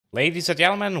Ladies and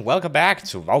gentlemen, welcome back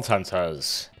to Vault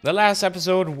Hunters. The last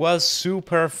episode was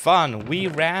super fun. We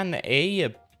ran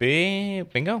a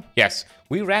bingo? Yes,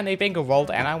 we ran a bingo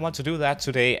vault and I want to do that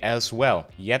today as well,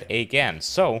 yet again.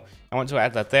 So, I want to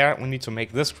add that there. We need to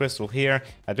make this crystal here.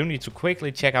 I do need to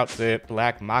quickly check out the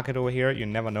black market over here. You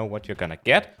never know what you're gonna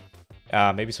get.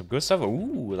 Maybe some good stuff.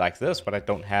 Ooh, like this, but I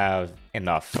don't have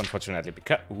enough, unfortunately,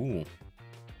 because... Ooh.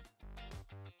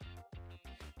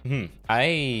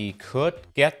 I could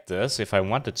get this if I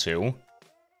wanted to.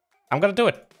 I'm gonna do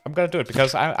it. I'm gonna do it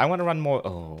because I want to run more.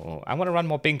 Oh, I want to run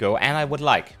more bingo, and I would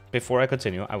like, before I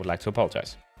continue, I would like to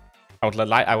apologize. I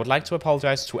would like to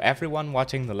apologize to everyone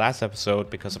watching the last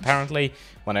episode because apparently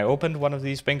when I opened one of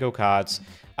these bingo cards,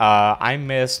 I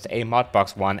missed a mod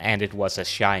box one, and it was a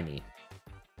shiny.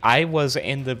 I was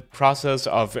in the process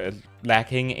of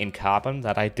lacking in carbon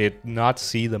that I did not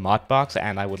see the mod box,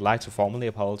 and I would like to formally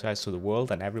apologize to the world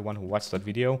and everyone who watched that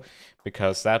video,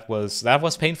 because that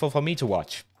was painful for me to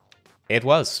watch. It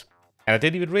was. And I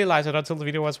didn't even realize it until the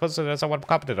video was posted and someone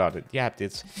commented on it. Yeah,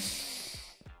 it's...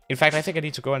 In fact, I think I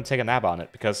need to go and take a nap on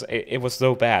it, because it was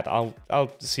so bad.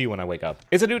 I'll see you when I wake up.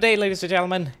 It's a new day, ladies and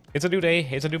gentlemen. It's a new day.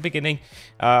 It's a new beginning.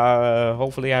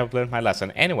 Hopefully I've learned my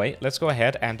lesson. Anyway, let's go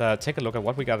ahead and take a look at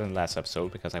what we got in the last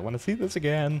episode, because I want to see this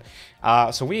again.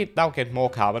 So we now get more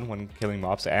carbon when killing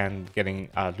mobs and getting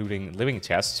looting living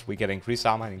chests. We get increased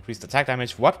armor and increased attack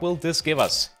damage. What will this give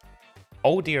us?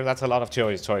 Oh dear, that's a lot of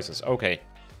choices. Okay.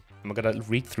 I'm gonna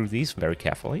read through these very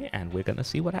carefully, and we're gonna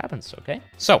see what happens, okay?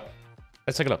 So...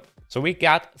 let's take a look. So we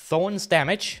got Thorns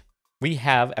damage, we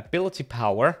have ability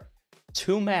power,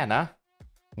 2 mana,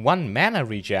 1 mana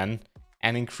regen,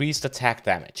 and increased attack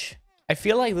damage. I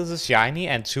feel like this is shiny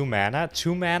and 2 mana.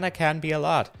 2 mana can be a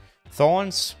lot.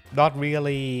 Thorns, not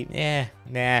really,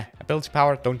 nah. Ability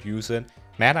power, don't use it.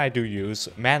 Mana I do use.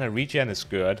 Mana regen is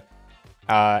good.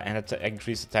 And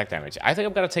increased attack damage. I think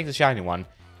I'm gonna take the shiny one,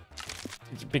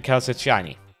 because it's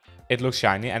shiny. It looks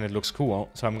shiny and it looks cool,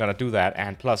 so I'm gonna do that,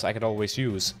 and plus I could always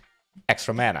use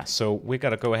extra mana. So we're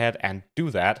gonna go ahead and do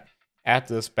that, add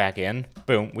this back in,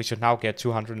 boom, we should now get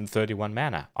 231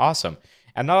 mana. Awesome.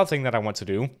 Another thing that I want to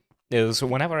do is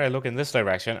whenever I look in this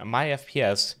direction, my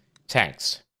FPS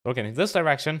tanks. Looking in this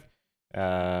direction,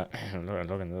 look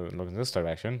in this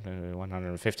direction,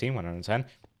 115, 110.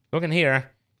 Look in here,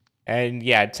 and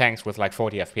yeah, it tanks with like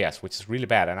 40 FPS, which is really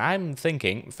bad. And I'm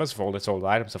thinking, first of all, it's all the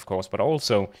items, of course, but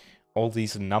also all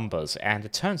these numbers. And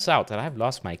it turns out that I've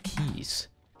lost my keys.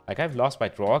 Like, I've lost my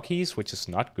drawer keys, which is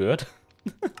not good.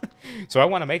 So I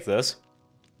want to make this.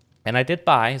 And I did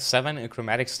buy 7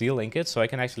 chromatic steel ingots, so I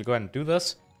can actually go ahead and do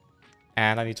this.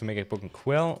 And I need to make a book and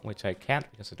quill, which I can't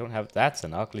because I don't have... That's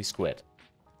an ugly squid.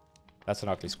 That's an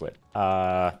ugly squid.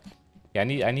 Yeah, I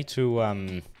need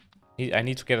to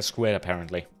get a squid,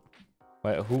 apparently.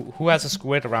 Well, who has a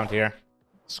squid around here?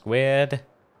 Squid.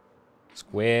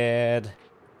 Squid.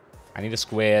 I need a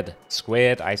squid.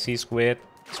 Squid. I see squid.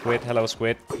 Squid. Hello,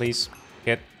 squid. Please.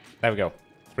 Get. There we go.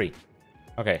 3.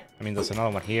 Okay. I mean, there's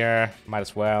another one here. Might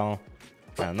as well.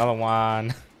 And another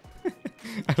one.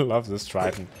 I love this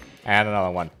trident. And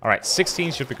another one. Alright.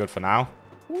 16 should be good for now.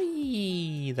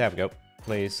 Whee! There we go.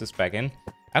 Place this back in.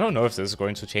 I don't know if this is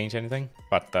going to change anything.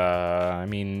 But, I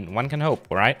mean, one can hope,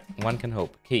 right? One can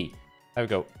hope. Key. There we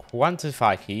go.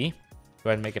 Quantify key. Go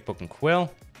ahead and make a book and quill.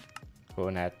 Go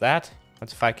and add that.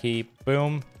 Quantify key.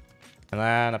 Boom. And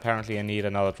then apparently I need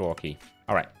another drawer key.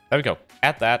 Alright. There we go.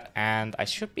 Add that. And I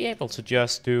should be able to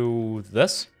just do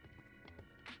this.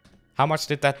 How much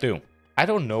did that do? I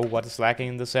don't know what is lacking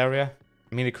in this area.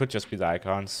 I mean, it could just be the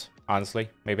icons. Honestly.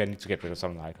 Maybe I need to get rid of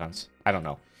some of the icons. I don't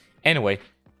know. Anyway.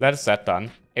 That is that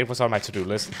done. It was on my to-do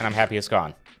list, and I'm happy it's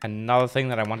gone. Another thing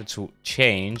that I wanted to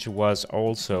change was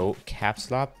also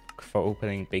caps lock for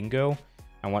opening bingo.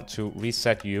 I want to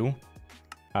reset you.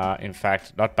 In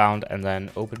fact, not bound, and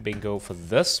then open bingo for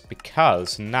this,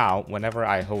 because now, whenever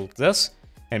I hold this,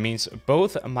 it means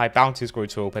both my bounty is going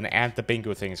to open and the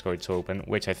bingo thing is going to open,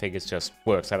 which I think is just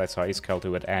works. That I saw Iskel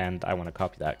do it, and I want to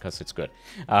copy that because it's good.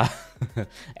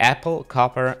 Apple,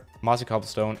 copper, mossy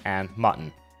cobblestone, and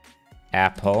mutton.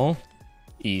 Apple,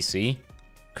 easy.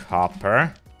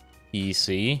 Copper,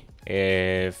 easy.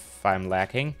 If I'm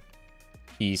lacking,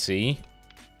 easy.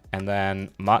 And then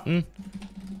mutton,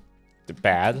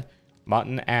 bad.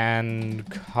 Mutton and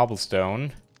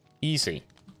cobblestone, easy.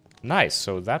 Nice,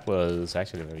 so that was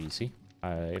actually very easy.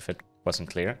 If it wasn't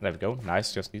clear, there we go.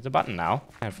 Nice, just need the button now.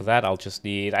 And for that, I'll just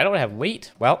need... I don't have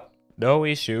wheat. Well, no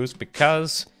issues,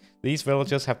 because these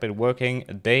villagers have been working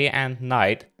day and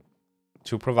night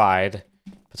to provide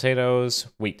potatoes,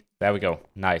 wheat. There we go.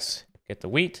 Nice. Get the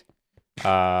wheat.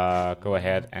 Go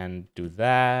ahead and do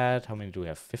that. How many do we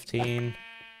have? 15.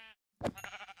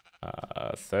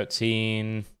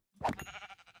 13.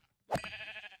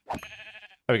 There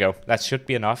we go. That should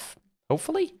be enough.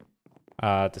 Hopefully.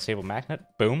 Disable magnet.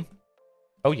 Boom.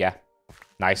 Oh, yeah.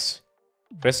 Nice.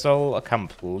 Crystal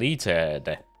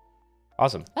completed.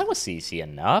 Awesome. That was easy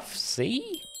enough.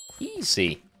 See?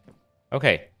 Easy.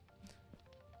 Okay.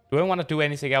 Do I want to do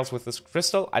anything else with this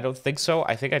crystal? I don't think so.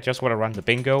 I think I just want to run the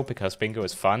bingo because bingo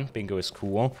is fun. Bingo is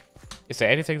cool. Is there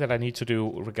anything that I need to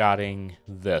do regarding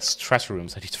this? Treasure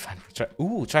rooms. I need to find...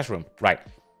 Ooh, treasure room. Right.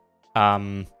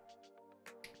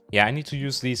 Yeah, I need to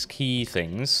use these key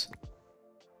things.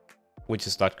 Which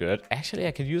is not good. Actually,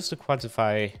 I could use the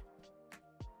quantify...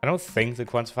 I don't think the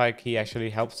quantify key actually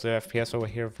helps the FPS over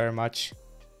here very much.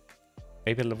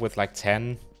 Maybe with like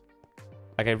 10.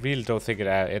 Like, I really don't think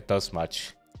it does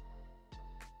much.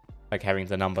 Like having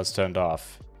the numbers turned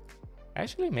off.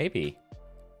 Actually, maybe.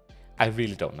 I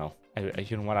really don't know.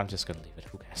 You know what? I'm just gonna leave it.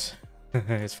 Who cares?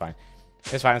 It's fine.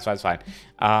 It's fine, it's fine, it's fine.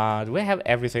 Do I have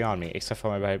everything on me except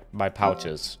for my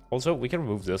pouches? Also, we can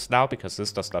remove this now because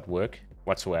this does not work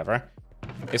whatsoever.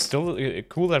 It's still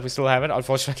cool that we still have it.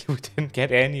 Unfortunately, we didn't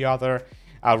get any other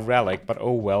relic, but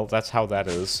oh well, that's how that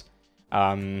is.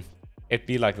 It'd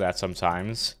be like that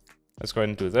sometimes. Let's go ahead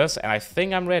and do this, and I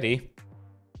think I'm ready.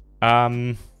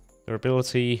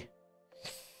 Durability,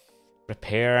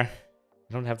 repair.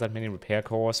 I don't have that many repair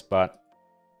cores, but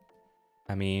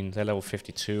I mean, they're level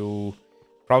 52.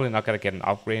 Probably not gonna get an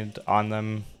upgrade on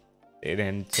them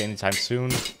anytime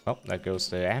soon. Oh, there goes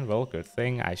the anvil. Good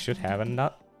thing. I should have a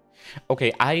nut.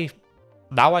 Okay,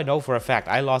 now I know for a fact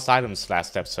I lost items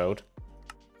last episode.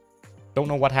 Don't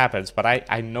know what happens, but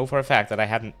I know for a fact that I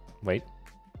hadn't... Wait.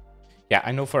 Yeah,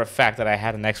 I know for a fact that I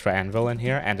had an extra anvil in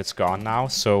here, and it's gone now.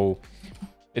 So,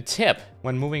 a tip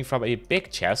when moving from a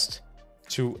big chest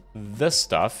to this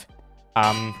stuff,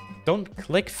 don't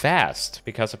click fast,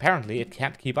 because apparently it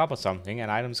can't keep up with something,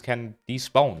 and items can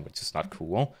despawn, which is not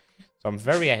cool. So I'm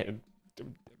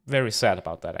very sad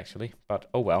about that, actually. But,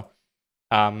 oh well.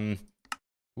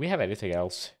 We have anything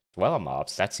else? Dweller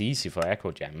mobs, that's easy for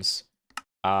echo gems.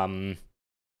 Finding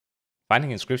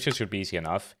inscriptions should be easy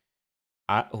enough.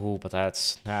 Oh, but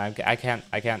that's... I can't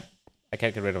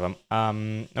get rid of them.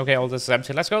 Okay, all this is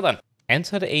empty. Let's go then.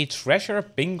 Entered a treasure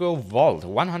bingo vault.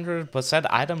 100%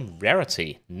 item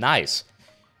rarity. Nice.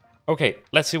 Okay,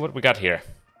 let's see what we got here.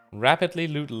 Rapidly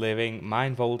loot living,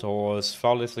 mine vault ores,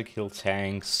 flawlessly kill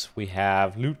tanks. We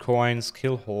have loot coins,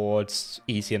 kill hordes,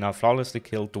 easy enough. Flawlessly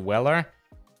kill dweller.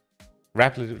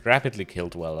 Rapidly kill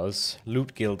dwellers.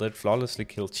 Loot gilded, flawlessly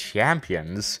kill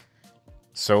champions.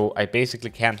 So I basically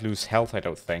can't lose health, I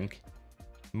don't think.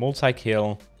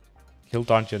 Multi-kill. Kill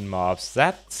dungeon mobs.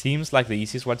 That seems like the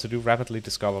easiest one to do. Rapidly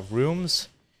discover rooms.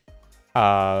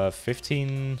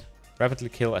 15. Rapidly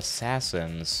kill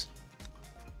assassins.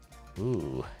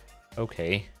 Ooh.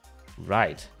 Okay.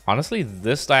 Right. Honestly,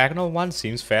 this diagonal one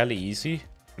seems fairly easy.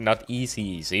 Not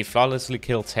easy. Flawlessly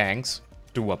kill tanks.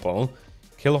 Doable.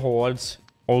 Kill hordes.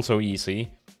 Also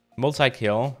easy.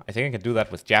 Multi-kill. I think I can do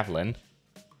that with javelin.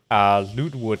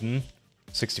 Loot wooden.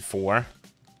 64.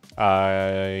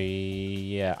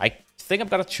 Yeah. I think I'm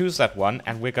gonna choose that one,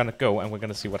 and we're gonna go, and we're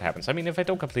gonna see what happens. I mean, if I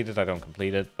don't complete it, I don't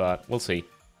complete it, but we'll see.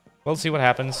 We'll see what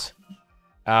happens.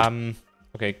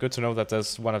 Okay, good to know that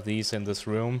there's one of these in this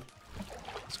room.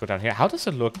 Let's go down here. How does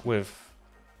it look with...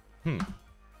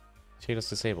 Shaders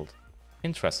disabled.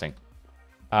 Interesting.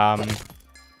 So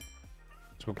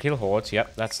kill hordes.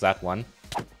 Yep, that's that one.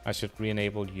 I should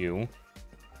re-enable you.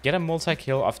 Get a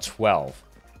multi-kill of 12.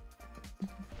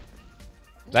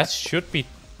 That should be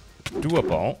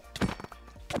doable.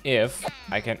 If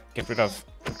I can get rid of...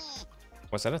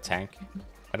 Was that a tank?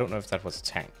 I don't know if that was a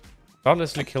tank.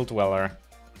 Flawlessly kill dweller.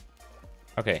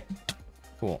 Okay.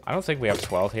 Cool. I don't think we have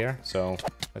 12 here, so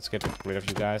let's get rid of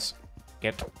you guys.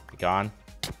 Be gone.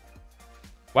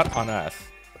 What on earth?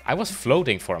 I was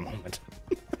floating for a moment.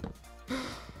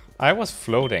 I was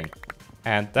floating.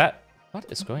 And that... What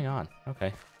is going on?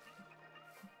 Okay.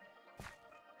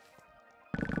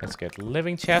 Let's get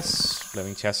living chests.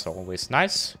 Living chests are always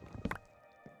nice.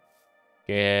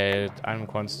 Get item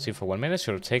quantity for 1 minute.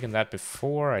 Should have taken that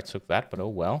before I took that, but oh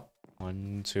well.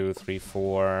 1, 2, 3,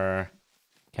 4.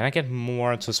 Can I get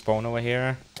more to spawn over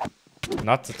here?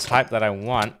 Not the type that I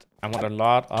want. I want a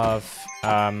lot of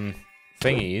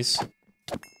thingies.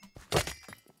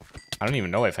 I don't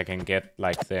even know if I can get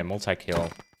like the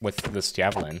multi-kill with this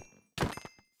javelin.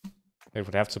 It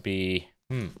would have to be...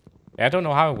 I don't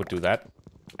know how I would do that,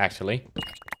 actually,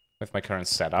 with my current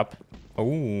setup.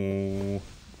 Ooh.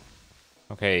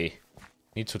 Okay.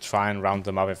 Need to try and round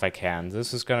them up if I can.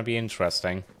 This is gonna be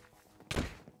interesting.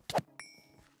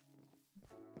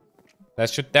 There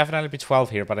should definitely be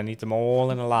 12 here, but I need them all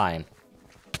in a line.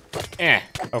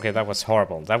 Okay, that was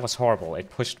horrible. That was horrible. It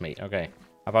pushed me. Okay.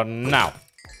 How about now?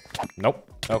 Nope.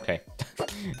 Okay.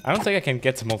 I don't think I can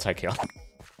get to multi-kill.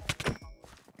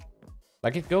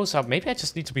 Like, it goes up. Maybe I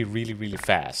just need to be really, really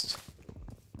fast.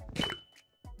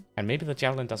 And maybe the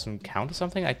javelin doesn't count or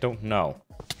something? I don't know.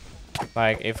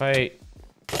 Like, if I...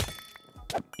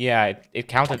 Yeah, it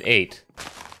counted 8.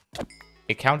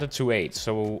 It counted to 8,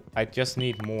 so I just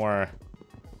need more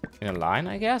in a line,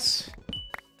 I guess?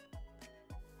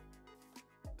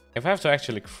 If I have to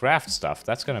actually craft stuff,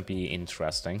 that's gonna be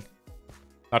interesting.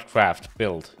 Not craft,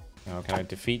 build. Now, can I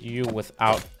defeat you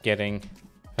without getting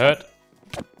hurt?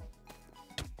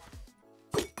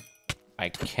 I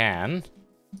can.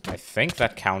 I think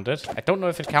that counted. I don't know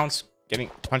if it counts getting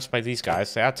punched by these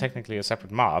guys. They are technically a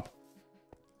separate mob.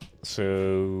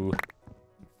 So...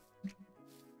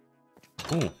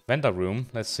 Ooh, vendor room.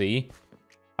 Let's see.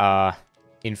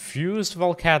 Infused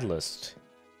Volcatalyst.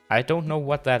 I don't know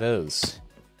what that is.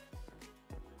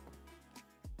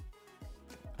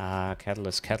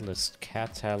 Catalyst.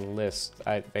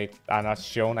 They are not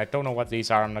shown. I don't know what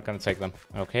these are. I'm not gonna take them.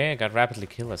 Okay, I got rapidly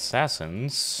kill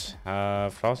assassins.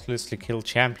 Flawlessly kill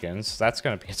champions. That's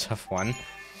gonna be a tough one.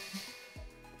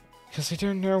 Because I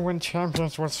don't know when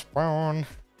champions will spawn.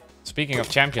 Speaking of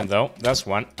champion, though, that's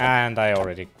one. And I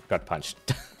already got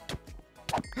punched.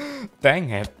 Dang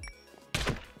it.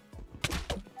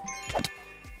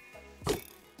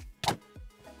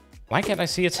 Why can't I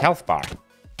see its health bar?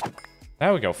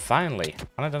 There we go, finally.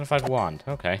 Unidentified wand,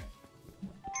 okay.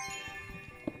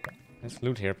 Let's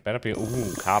loot here. Better be...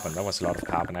 Ooh, carbon. That was a lot of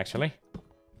carbon, actually.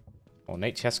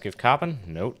 Ornate chest give carbon.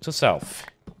 Note to self.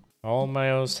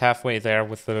 Almost halfway there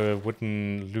with the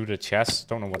wooden looted chest.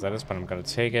 Don't know what that is, but I'm gonna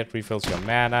take it. Refills your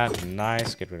mana.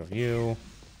 Nice. Get rid of you.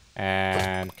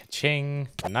 And ka-ching.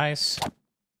 Nice.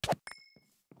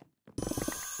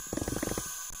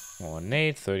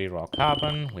 Ornate. 30 raw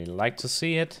carbon. We like to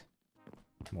see it.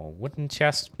 More wooden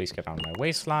chest. Please get on my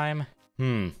way, slime.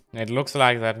 It looks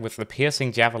like that with the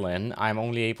piercing javelin, I'm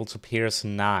only able to pierce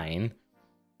 9.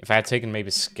 If I had taken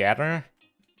maybe scatter,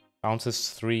 bounces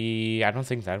 3. I don't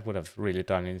think that would have really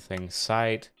done anything.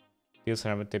 Sight, deals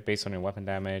based on your weapon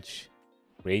damage.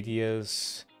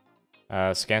 Radius,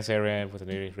 scans area with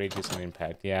a radius and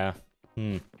impact. Yeah.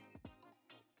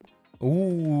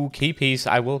 Ooh, key piece.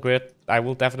 I will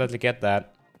definitely get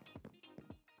that.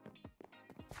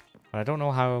 But I don't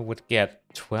know how I would get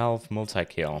 12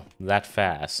 multi-kill that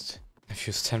fast. I've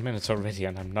used 10 minutes already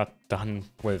and I'm not done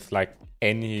with like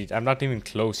any... I'm not even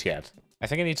close yet. I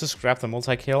think I need to scrap the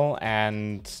multi-kill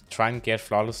and try and get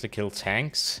flawlessly kill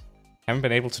tanks. Haven't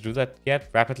been able to do that yet.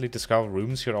 Rapidly discover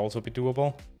rooms should also be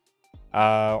doable.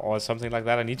 Or something like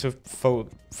that. I need to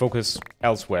focus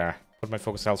elsewhere. Put my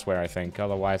focus elsewhere, I think.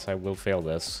 Otherwise I will fail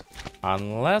this.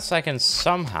 Unless I can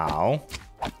somehow...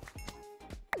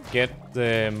 get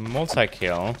the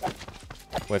multi-kill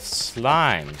with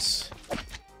slimes.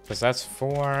 Because that's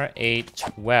 4, 8,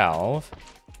 12.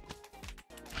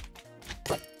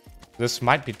 This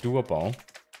might be doable.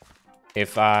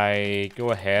 If I go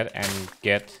ahead and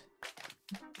get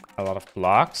a lot of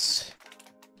blocks.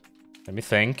 Let me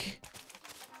think.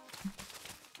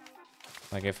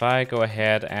 Like if I go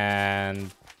ahead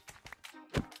and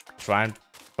try and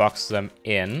box them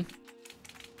in.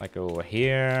 Like over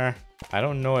here. I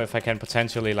don't know if I can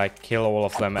potentially, like, kill all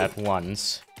of them at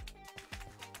once.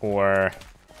 Or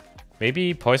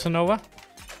maybe Poison Nova?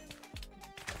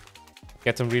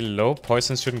 Get them really low.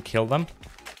 Poison shouldn't kill them.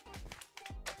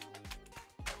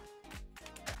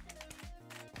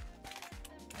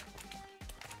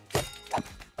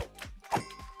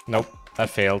 Nope, that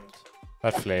failed.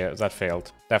 That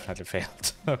failed. Definitely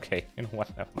failed. Okay, you know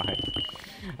what? Never mind.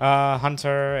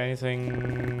 Hunter,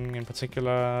 anything in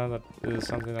particular that is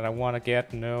something that I want to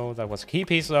get? No, that was a key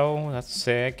piece though. That's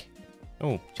sick.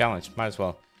 Oh, challenge. Might as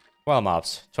well. Well,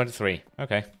 mobs. 23.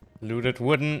 Okay. Looted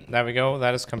wooden. There we go.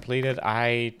 That is completed.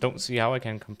 I don't see how I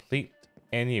can complete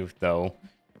any though.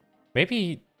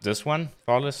 Maybe this one.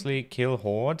 Flawlessly kill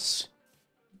hordes.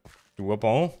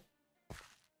 Doable.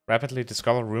 Rapidly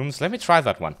discover rooms. Let me try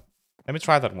that one.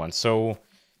 So,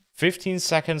 15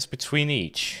 seconds between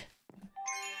each.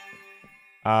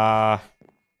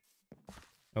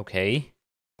 Okay.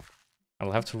 I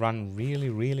will have to run really,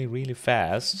 really, really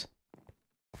fast.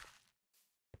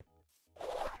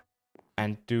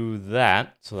 And do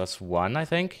that. So that's 1, I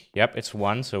think. Yep, it's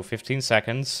 1, so 15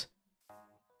 seconds.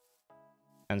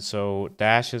 And so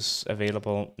dash is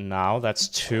available now. That's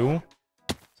 2.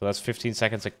 So that's 15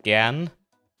 seconds again.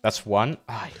 That's 1.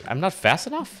 I'm not fast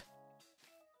enough?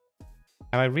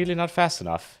 Am I really not fast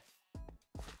enough?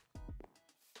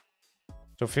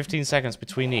 So 15 seconds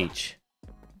between each.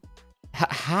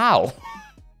 How?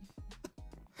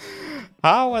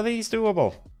 How are these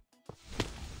doable?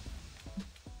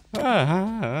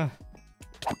 I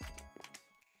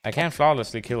can't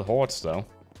flawlessly kill hordes, though.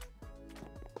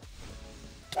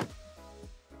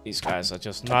 These guys are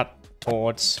just not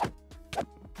hordes.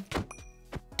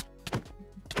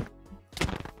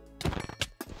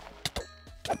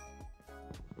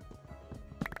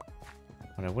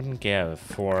 But I wouldn't give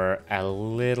for a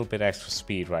little bit extra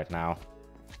speed right now.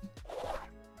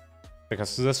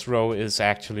 Because this row is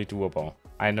actually doable.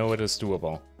 I know it is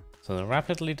doable. So the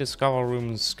rapidly discover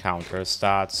rooms counter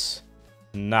starts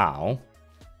now.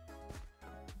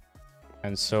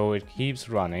 And so it keeps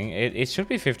running. It should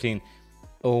be 15.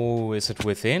 Oh, is it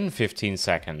within 15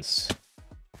 seconds?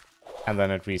 And then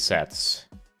it resets.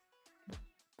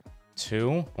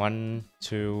 2, 1,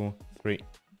 2, 3.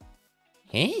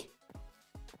 Huh?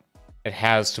 It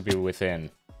has to be within.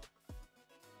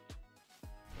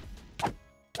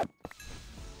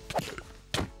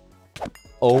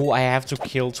 Oh, I have to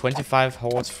kill 25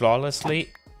 hordes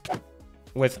flawlessly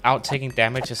without taking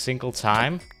damage a single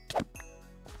time?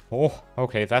 Oh,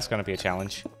 okay, that's gonna be a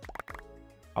challenge.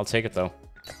 I'll take it though.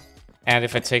 And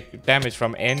if I take damage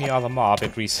from any other mob,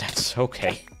 it resets.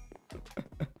 Okay.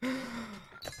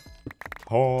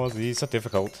 Oh, these are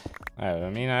difficult. I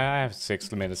mean, I have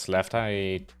 6 minutes left.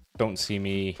 I don't see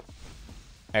me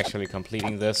actually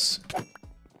completing this.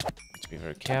 Let's be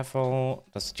very careful.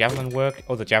 Does the javelin work?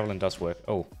 Oh, the javelin does work.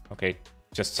 Oh, okay.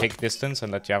 Just take distance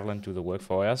and let javelin do the work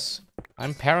for us.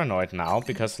 I'm paranoid now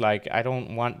because, like, I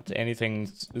don't want anything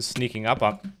sneaking up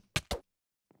on...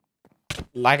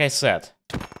 Like I said.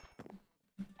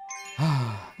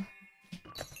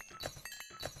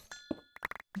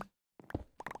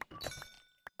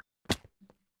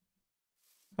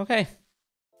 Okay.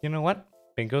 You know what?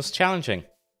 Bingo's challenging.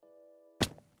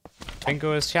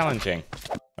 Bingo is challenging.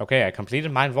 Okay, I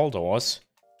completed mine Voldors.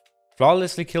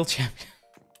 Flawlessly killed champion.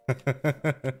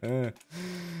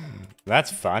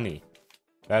 That's funny.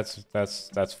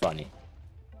 That's funny.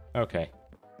 Okay.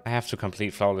 I have to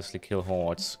complete flawlessly kill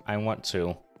hordes. I want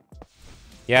to.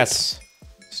 Yes.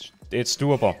 It's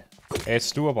doable.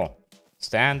 It's doable.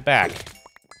 Stand back.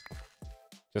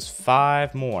 Just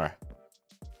 5 more.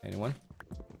 Anyone?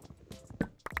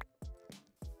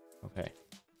 Okay.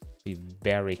 Be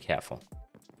very careful.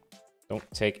 Don't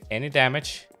take any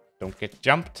damage. Don't get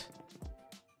jumped.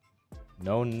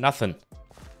 No, nothing.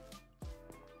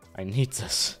 I need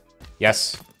this.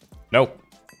 Yes. No.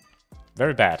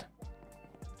 Very bad.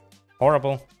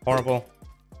 Horrible. Horrible.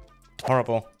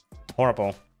 Horrible.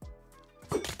 Horrible.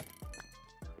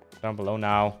 Down below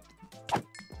now.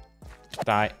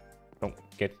 Die. Don't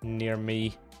get near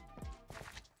me.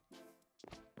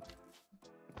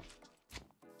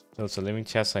 Those are living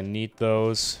chests. I need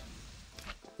those.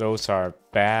 Those are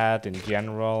bad in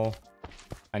general.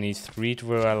 I need 3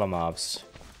 Dwarella mobs.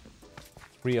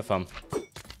 3 of them.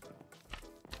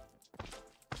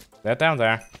 They're down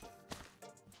there.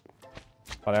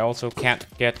 But I also can't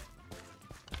get...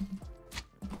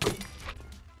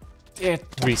 It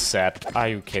reset. Are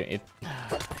you kidding? It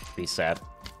reset.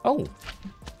 Oh.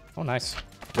 Oh, nice.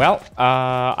 Well,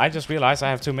 I just realized I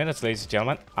have 2 minutes, ladies and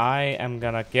gentlemen. I am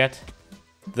gonna get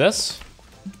this.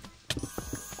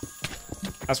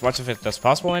 As much of it as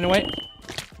possible, anyway.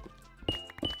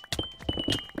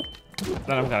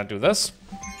 Then I'm gonna do this.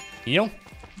 Heal.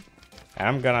 And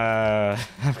I'm gonna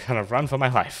run for my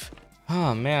life.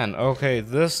 Oh man, okay,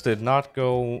 this did not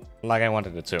go like I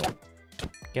wanted it to.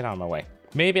 Get out of my way.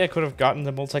 Maybe I could have gotten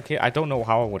the multi-kill. I don't know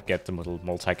how I would get the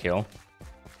multi-kill.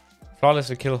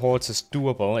 Flawlessly kill hordes is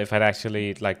doable if I'd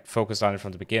actually like focused on it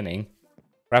from the beginning.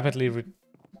 Rapidly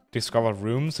discover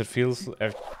rooms. It feels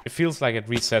like it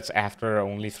resets after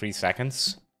only 3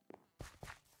 seconds.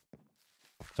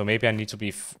 So maybe I need to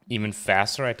be even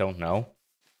faster. I don't know.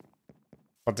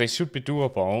 But they should be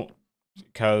doable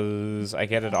because I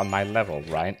get it on my level,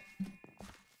 right?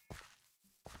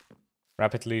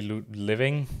 Rapidly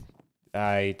living.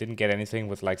 I didn't get anything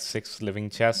with like 6 living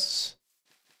chests.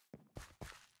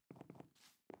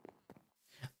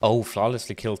 Oh,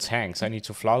 flawlessly kill tanks. I need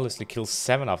to flawlessly kill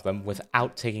 7 of them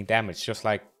without taking damage, just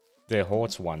like the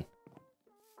hordes one.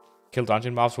 Kill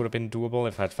dungeon mobs would have been doable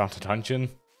if I'd found a dungeon.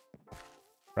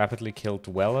 Rapidly kill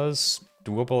dwellers.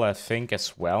 Doable, I think,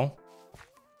 as well.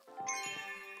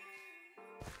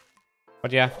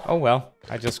 But yeah, oh well.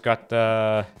 I just got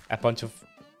a bunch of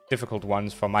difficult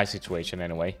ones for my situation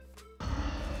anyway.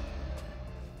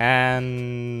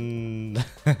 And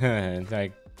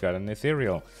I got an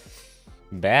ethereal.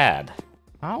 Bad.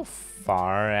 How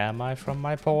far am I from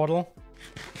my portal?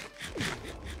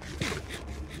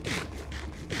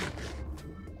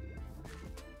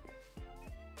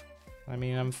 I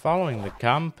mean, I'm following the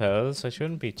compass. I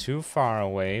shouldn't be too far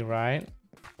away, right?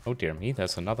 Oh dear me,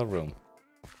 there's another room.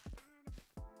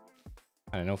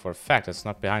 I know for a fact it's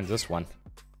not behind this one.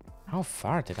 How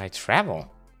far did I travel?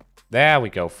 There we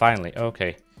go, finally.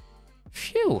 Okay.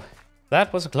 Phew,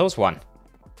 that was a close one.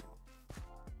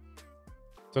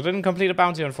 So didn't complete a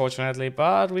bounty, unfortunately,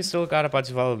 but we still got a bunch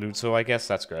of other loot, so I guess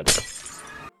that's good.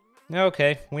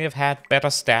 Okay, we have had better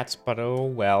stats, but oh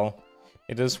well.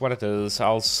 It is what it is.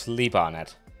 I'll sleep on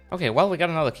it. Okay, well, we got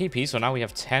another key piece, so now we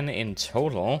have 10 in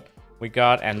total. We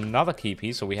got another key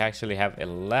piece, so we actually have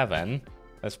 11.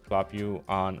 Let's plop you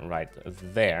on right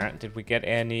there. Did we get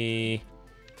any...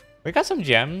 We got some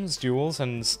gems, jewels,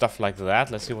 and stuff like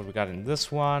that. Let's see what we got in this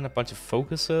one. A bunch of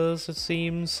focuses, it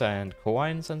seems, and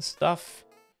coins and stuff.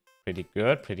 Pretty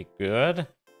good, pretty good.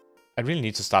 I really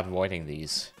need to start avoiding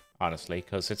these, honestly,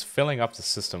 because it's filling up the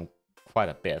system quite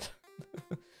a bit.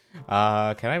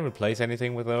 Can I replace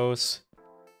anything with those?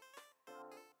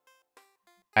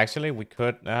 Actually, we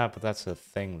could, but that's a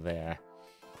thing there.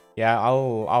 Yeah,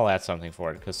 I'll add something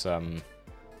for it, because,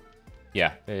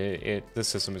 yeah, this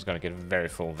system is going to get very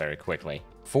full very quickly.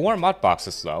 4 mod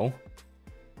boxes, though.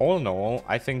 All in all,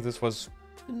 I think this was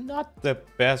not the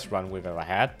best run we've ever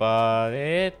had, but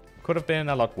it could have been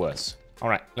a lot worse.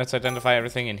 Alright, let's identify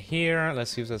everything in here.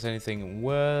 Let's see if there's anything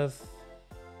worth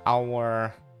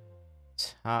our...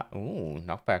 Ooh,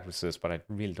 knockback resist, but I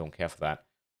really don't care for that.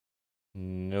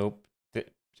 Nope.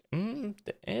 I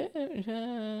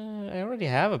already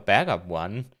have a backup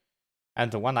one. And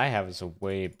the one I have is a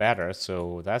way better,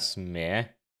 so that's meh.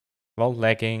 Well,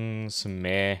 leggings,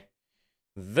 meh.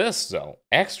 This, though,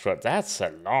 extra, that's a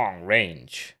long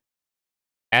range.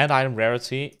 And item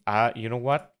rarity, you know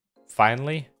what?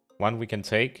 Finally, one we can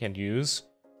take and use.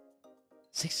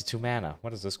 62 mana,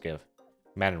 what does this give?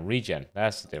 Mana regen,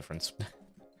 that's the difference.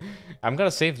 I'm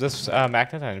gonna save this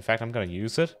magnet, and in fact, I'm gonna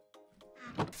use it.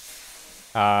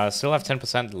 Still have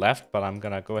 10% left, but I'm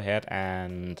gonna go ahead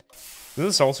and... This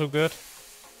is also good,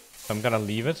 so I'm gonna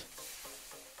leave it.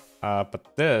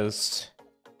 But this...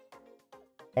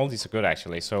 All these are good,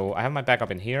 actually. So I have my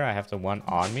backup in here. I have the one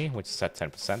on me, which is at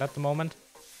 10% at the moment.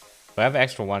 But I have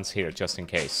extra ones here, just in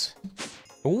case.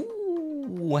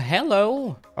 Ooh,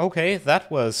 hello! Okay,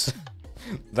 that was...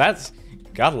 That's...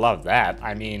 Gotta love that.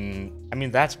 I mean,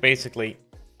 that's basically...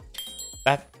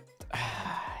 That...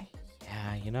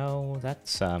 yeah, you know,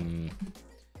 that's, You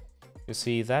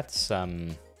see, that's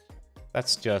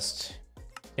just...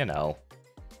 You know,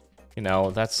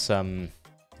 that's, I'll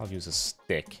use a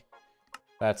stick.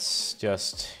 That's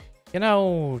just... You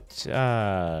know,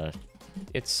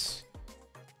 it's...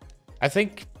 I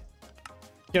think...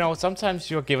 You know, sometimes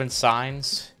you're given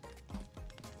signs.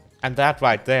 And that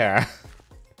right there...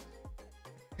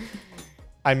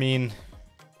 I mean,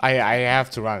 I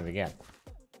have to run it again.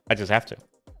 I just have to.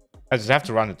 I just have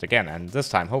to run it again, and this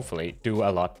time, hopefully, do a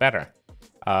lot better.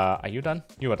 Are you done?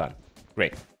 You are done.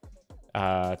 Great.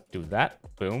 Do that.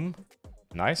 Boom.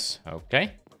 Nice.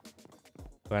 Okay.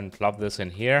 Go ahead and plop this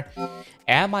in here.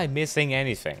 Am I missing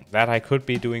anything that I could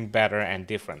be doing better and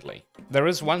differently? There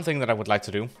is one thing that I would like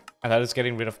to do, and that is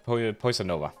getting rid of Poison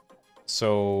Nova.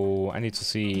 So, I need to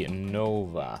see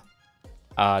Nova.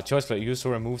 Choice used to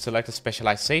remove selected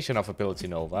specialization of ability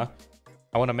Nova.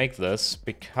 I want to make this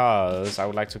because I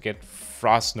would like to get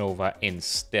Frost Nova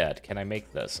instead. Can I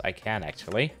make this? I can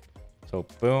actually. So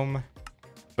boom,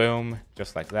 boom,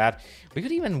 just like that. We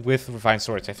could even, with Refined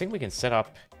Storage, I think we can set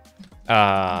up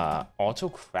auto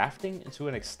crafting to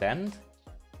an extent.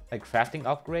 Like crafting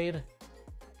upgrade.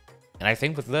 And I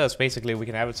think with this, basically, we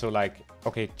can have it so, like,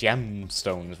 okay,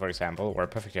 gemstones, for example, or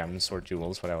perfect gems, or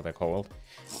jewels, whatever they're called,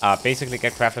 basically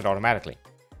get crafted automatically.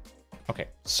 Okay,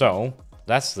 so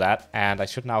that's that, and I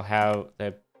should now have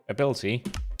the ability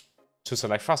to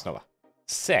select Frost Nova.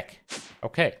 Sick.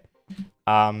 Okay.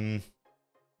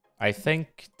 I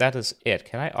think that is it.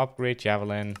 Can I upgrade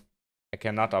Javelin? I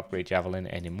cannot upgrade Javelin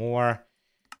anymore.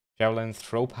 Javelin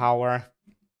throw power,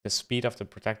 the speed of the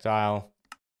projectile.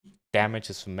 Damage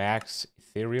is max.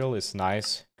 Ethereal is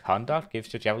nice. Conduct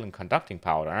gives your Javelin conducting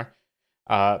power,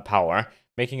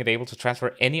 making it able to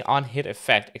transfer any on-hit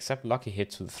effect except lucky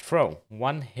hit to the throw.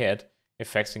 One hit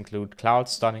effects include cloud,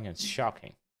 stunning, and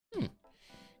shocking.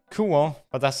 Cool,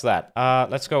 but that's that.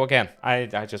 Let's go again. I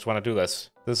just want to do this.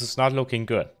 This is not looking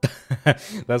good.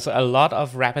 There's a lot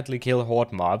of rapidly kill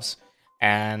horde mobs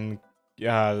and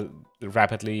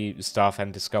rapidly stuff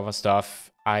and discover stuff.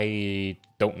 I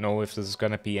don't know if this is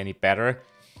gonna be any better.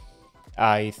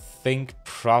 I think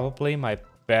probably my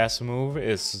best move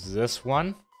is this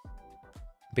one,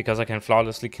 because I can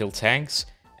flawlessly kill tanks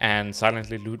and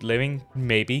silently loot living,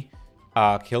 maybe.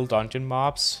 Kill dungeon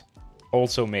mobs.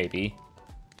 also maybe,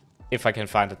 if I can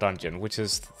find a dungeon, which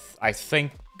is, I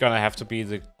think, gonna have to be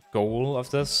the goal of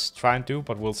this, try and do,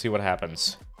 but we'll see what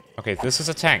happens. Okay, this is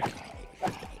a tank.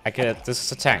 This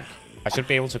is a tank. I should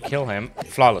be able to kill him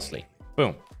flawlessly.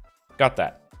 Boom. Got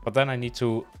that. But then I need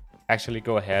to actually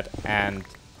go ahead and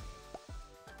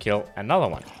kill another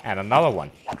one, and another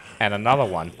one, and another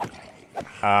one,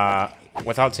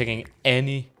 without taking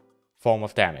any form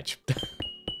of damage.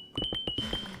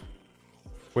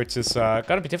 Which is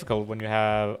gonna be difficult when you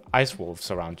have ice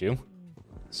wolves around you.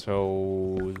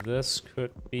 So this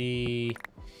could be...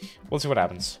 We'll see what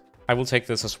happens. I will take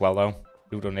this as well, though.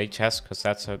 Do donate chest, because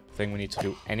that's a thing we need to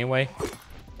do anyway.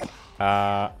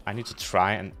 I need to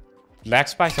try and... Lag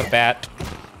spikes are bad.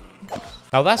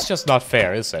 Now that's just not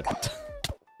fair, is it?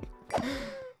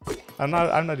 I'm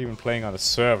not even playing on a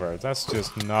server. That's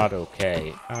just not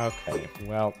okay. Okay,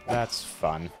 well, that's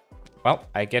fun. Well,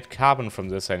 I get carbon from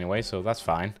this anyway, so that's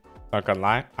fine. Not gonna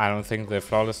lie, I don't think the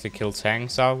flawlessly kill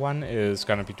tanks one is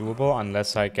gonna be doable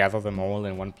unless I gather them all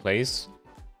in one place.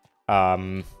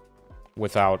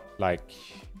 Without, like,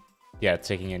 yeah,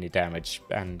 taking any damage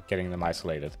and getting them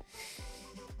isolated.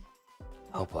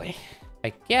 Oh boy.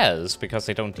 I guess, because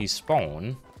they don't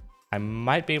despawn, I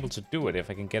might be able to do it if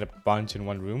I can get a bunch in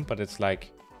one room, but it's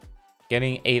like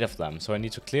getting 8 of them. So I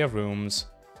need to clear rooms,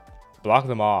 block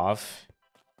them off.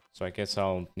 So I guess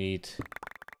I'll need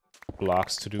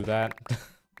blocks to do that.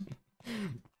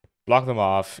 Block them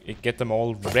off, get them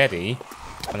all ready,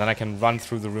 and then I can run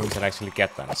through the rooms and actually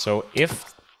get them. So if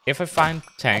I find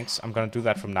tanks, I'm gonna do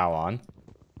that from now on.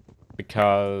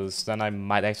 Because then I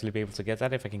might actually be able to get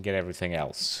that if I can get everything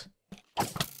else.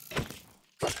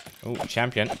 Oh,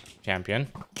 champion, champion,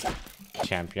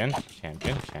 champion,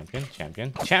 champion, champion,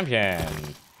 champion,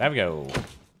 champion. There we go.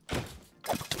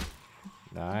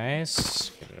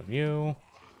 Nice. Get rid of you.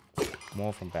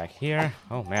 More from back here.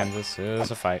 Oh man, this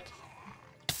is a fight.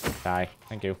 Die.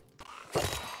 Thank you.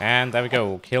 And there we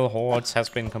go. Kill hordes has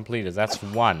been completed. That's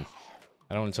 1.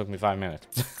 That only took me 5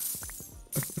 minutes.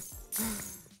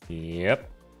 Yep.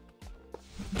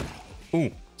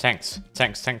 Ooh, tanks.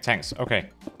 Tanks. Okay.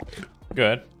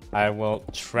 Good. I will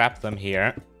trap them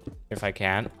here, if I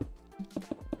can.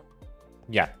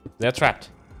 Yeah, they're trapped.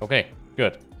 Okay,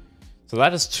 good. So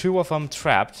that is 2 of them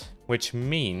trapped, which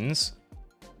means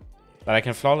that I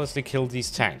can flawlessly kill these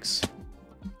tanks.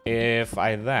 If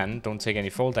I then don't take any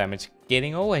fall damage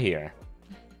getting over here,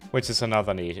 which is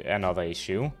another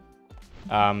issue.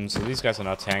 So these guys are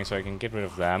not tanks, so I can get rid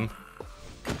of them.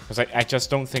 Because I just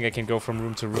don't think I can go from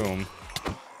room to room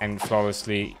and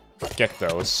flawlessly get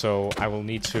those. So I will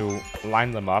need to line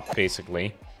them up,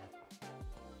 basically.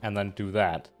 And then do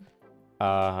that.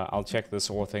 I'll check this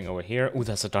whole thing over here. Ooh,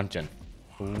 that's a dungeon.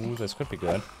 Ooh, this could be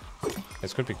good.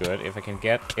 This could be good. If I can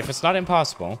get... If it's not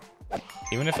impossible,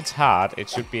 even if it's hard, it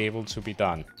should be able to be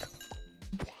done.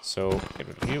 So, get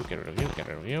rid of you, get rid of you, get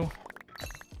rid of you.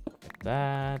 Get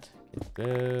that. Get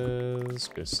this.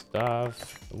 Good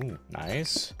stuff. Ooh,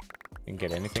 nice. Didn't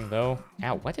get anything, though.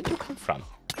 Ow, where did you come from?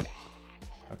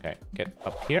 Okay, get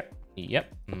up here.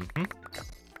 Yep.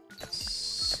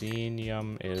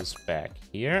 Senium is back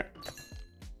here.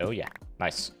 Oh, yeah.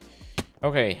 Nice.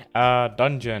 Okay,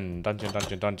 dungeon.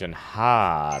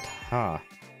 Hard. Huh.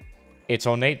 It's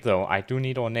ornate, though. I do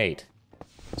need ornate.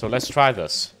 So let's try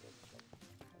this.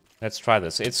 Let's try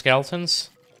this. It's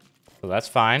skeletons. So that's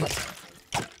fine.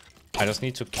 I just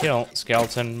need to kill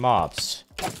skeleton mobs.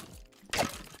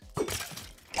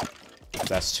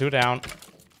 That's 2 down.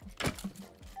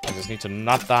 I just need to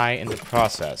not die in the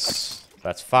process.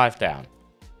 That's 5 down.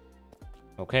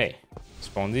 Okay.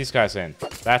 Spawn these guys in.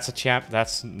 That's a champ.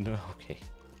 That's... Okay.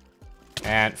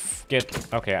 And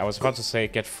get... Okay, I was about to say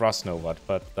get Frost Nova,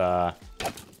 but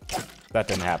that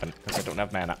didn't happen because I don't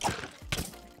have mana.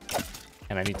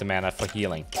 And I need the mana for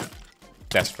healing.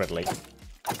 Desperately.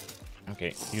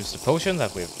 Okay, use the potion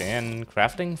that we've been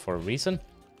crafting for a reason.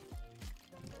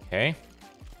 Okay.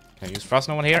 Can I use Frost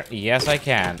Nova here? Yes, I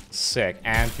can. Sick.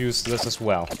 And use this as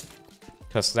well.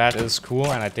 Because that is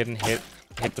cool and I didn't hit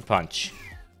the punch.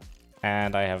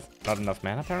 And I have not enough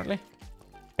mana, apparently.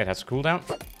 It has a cooldown.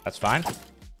 That's fine.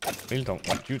 Really don't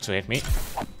want you to hit me.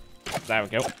 There we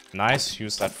go. Nice.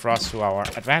 Use that frost to our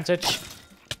advantage.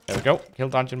 There we go. Kill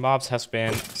dungeon mobs has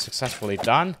been successfully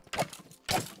done.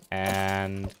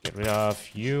 And get rid of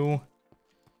you.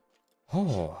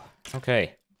 Oh,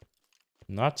 okay.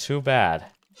 Not too bad.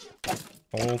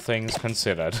 All things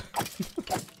considered.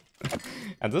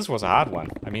 And this was a hard one.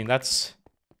 I mean, that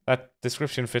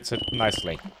description fits it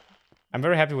nicely. I'm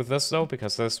very happy with this, though,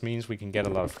 because this means we can get a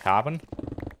lot of carbon.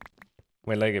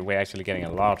 We're actually getting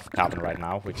a lot of carbon right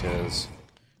now, which is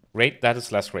great. That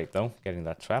is less great, though, getting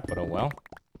that trap, but oh well.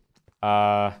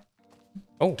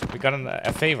 Oh, we got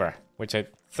a favor, which I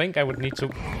think I would need to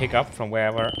pick up from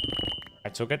wherever I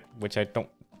took it, which I don't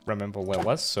remember where it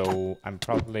was, so I'm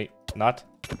probably not.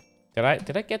 Did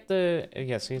I get the...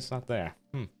 Yeah, see, it's not there.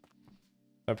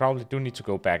 I probably do need to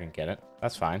go back and get it.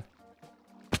 That's fine.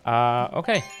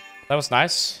 Okay. That was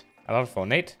nice. A lot of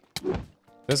ornate.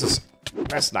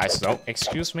 That's nice, though.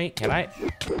 Excuse me, can I...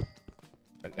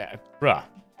 bruh.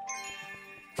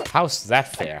 How's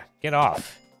that fair? Get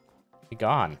off. Be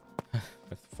gone.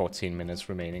 With 14 minutes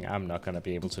remaining, I'm not gonna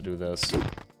be able to do this.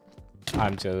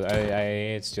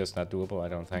 It's just not doable, I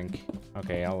don't think.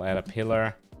 Okay, I'll add a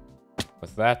pillar.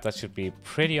 With that should be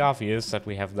pretty obvious that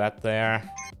we have that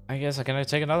there. I guess I'm gonna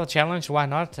take another challenge, why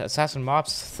not? Assassin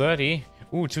mobs, 30.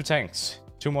 Ooh, 2 tanks.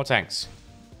 2 more tanks.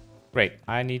 Great,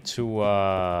 I need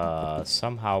to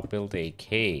somehow build a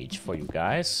cage for you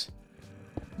guys.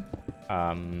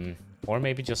 Or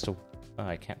maybe just a... Oh,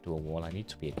 I can't do a wall, I need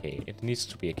to be a cage. It needs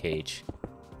to be a cage.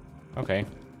 Okay.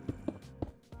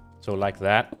 So like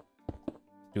that.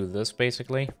 Do this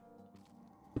basically.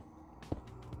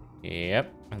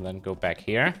 Yep, and then go back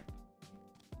here.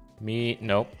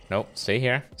 Nope, stay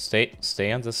here.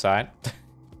 Stay on this side.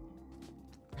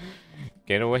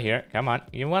 Get over here, come on.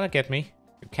 You wanna get me?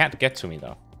 You can't get to me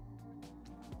though.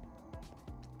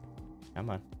 Come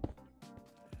on.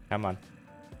 Come on.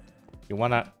 You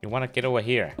wanna get over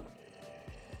here.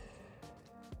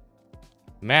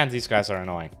 Man, these guys are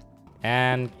annoying.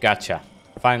 And gotcha.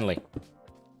 Finally.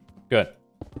 Good.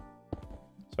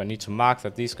 So I need to mark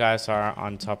that these guys are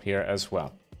on top here as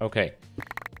well. Okay.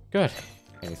 Good.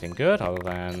 Anything good other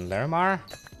than Larimar?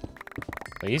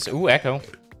 Please. Ooh, Echo.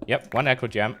 Yep, 1 Echo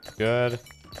gem. Good.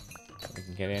 We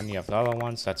can get any of the other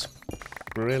ones. That's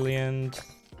brilliant.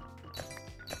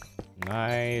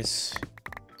 Nice.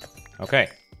 Okay.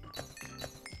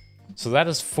 So that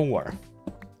is 4.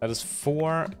 That is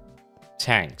 4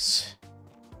 tanks.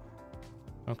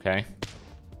 Okay.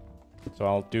 So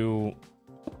I'll do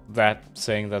that,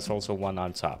 saying that's also 1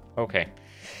 on top. Okay.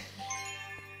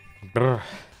 Brr.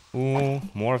 Ooh,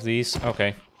 more of these.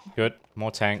 Okay, good.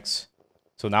 More tanks.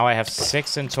 So now I have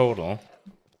 6 in total.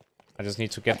 I just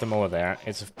need to get them over there.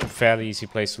 It's a fairly easy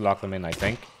place to lock them in, I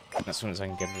think. As soon as I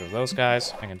can get rid of those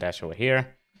guys, I can dash over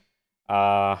here.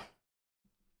 Yeah,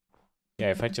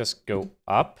 if I just go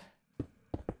up,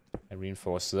 I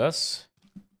reinforce this.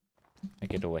 I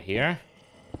get over here.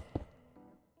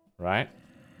 Right.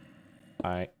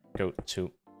 I go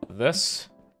to this.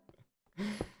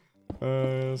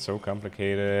 So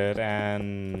complicated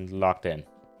and locked in.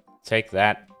 Take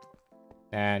that.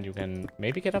 And you can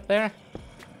maybe get up there?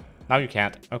 Now you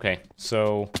can't. Okay,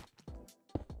 so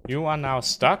you are now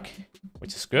stuck,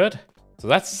 which is good. So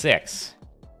that's 6.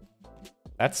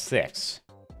 That's 6.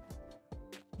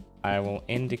 I will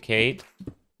indicate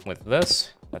with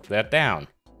this that they're down.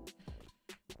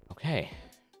 Okay.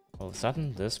 All of a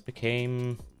sudden, this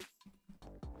became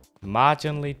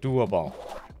marginally doable,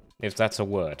 if that's a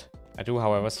word. I do,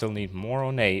 however, still need more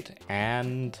ornate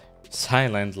and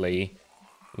silently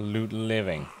loot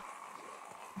living.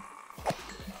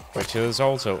 Which is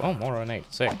also... Oh, more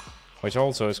ornate. Sick. Which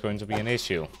also is going to be an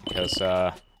issue, because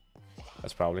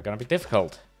that's probably going to be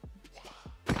difficult.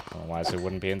 Otherwise, it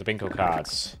wouldn't be in the bingo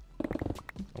cards.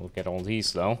 We'll get all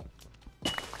these, though.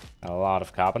 A lot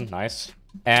of carbon. Nice.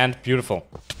 And beautiful.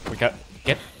 We got...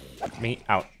 Get me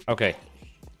out. Okay.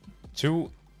 2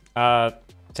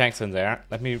 tanks in there.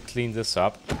 Let me clean this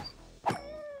up.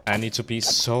 I need to be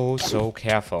so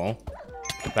careful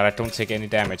that I don't take any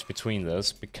damage between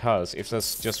this, because if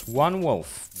there's just one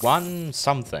wolf, one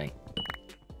something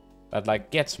that like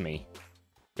gets me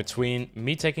between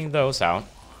me taking those out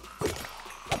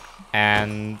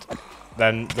and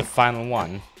then the final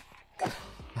one,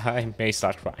 I may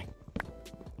start crying.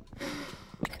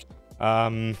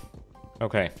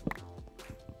 Okay.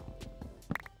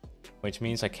 Which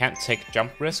means I can't take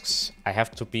jump risks. I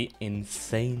have to be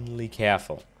insanely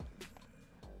careful.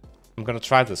 I'm gonna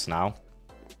try this now.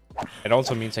 It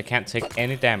also means I can't take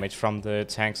any damage from the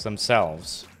tanks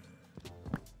themselves.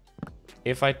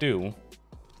 If I do...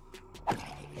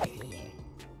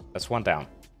 That's 1 down.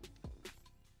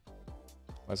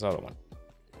 Where's the other one?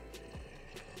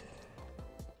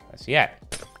 That's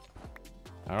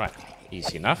Alright,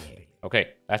 easy enough.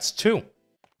 Okay, that's 2.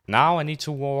 Now I need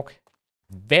to walk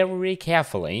very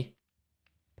carefully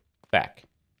back.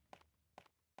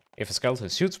 If a skeleton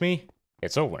shoots me,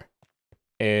 it's over.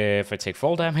 If I take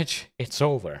fall damage, it's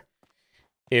over.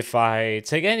 If I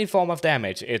take any form of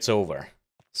damage, it's over.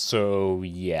 So,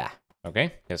 yeah.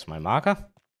 Okay, here's my marker.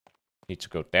 Need to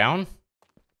go down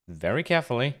very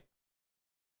carefully.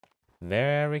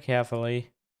 very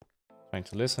carefully. Trying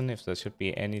to listen if there should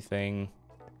be anything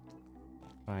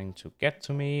trying to get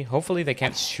to me. Hopefully they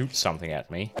can't shoot something at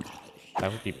me.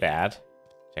 That would be bad.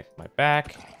 Check my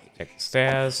back. Check the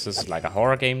stairs. This is like a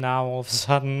horror game now all of a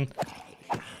sudden.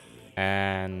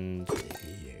 And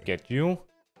get you.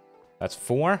 That's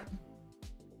 4.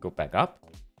 Go back up.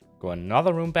 Go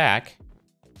another room back.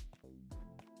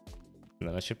 And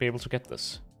then I should be able to get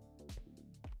this.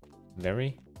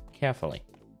 Very carefully.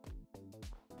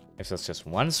 If there's just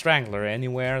one strangler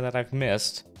anywhere that I've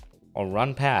missed or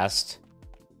run past,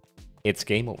 it's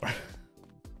game over.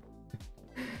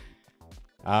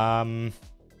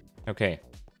 Okay.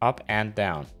 Up and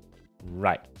down.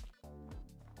 Right.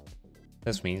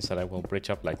 This means that I will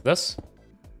bridge up like this.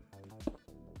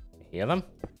 Hear them?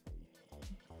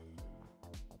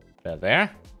 They're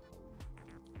there.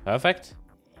 Perfect.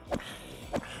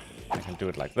 I can do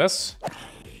it like this.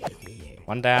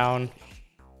 One down.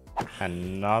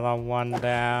 Another one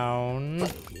down.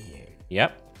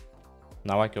 Yep.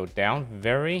 Now I go down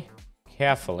very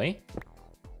carefully.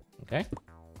 Okay.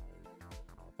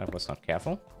 That was not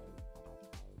careful.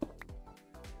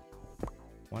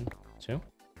 1, 2.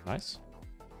 Nice.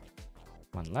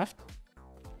 One left.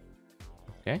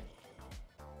 Okay.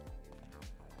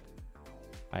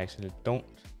 I actually don't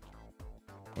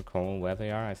recall where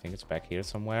they are. I think it's back here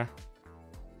somewhere.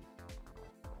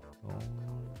 Oh,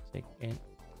 take in.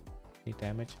 Any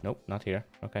damage? Nope, not here.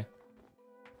 Okay.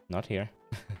 Not here.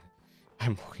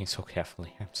 I'm walking so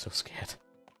carefully. I'm so scared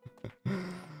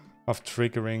of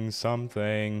triggering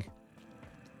something.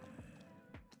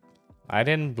 I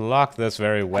didn't block this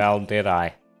very well, did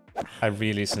I? I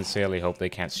really sincerely hope they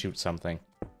can't shoot something.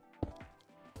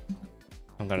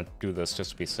 I'm gonna do this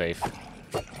just to be safe.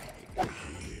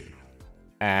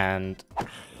 And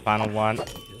final one.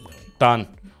 Done.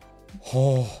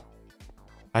 Oh,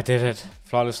 I did it.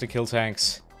 Flawlessly kill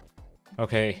tanks.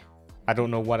 Okay. I don't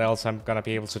know what else I'm gonna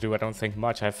be able to do. I don't think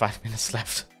much. I have 5 minutes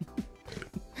left.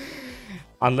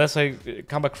 Unless I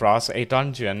come across a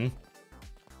dungeon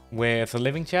with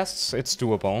living chests, it's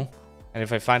doable. And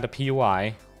if I find a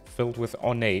POI filled with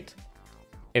ornate,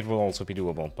 it will also be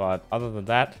doable. But other than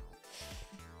that,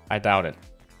 I doubt it.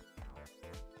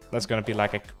 That's gonna be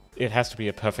like a... It has to be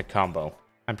a perfect combo.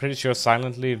 I'm pretty sure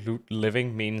silently loot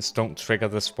living means don't trigger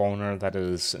the spawner that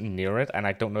is near it. And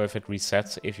I don't know if it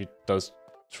resets if it does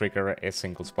trigger a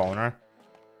single spawner.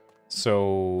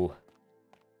 So...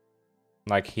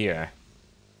 like here.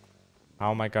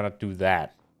 How am I gonna do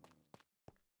that?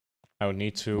 I would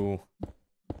need to...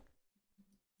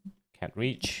 Can't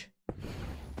reach.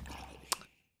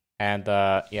 And,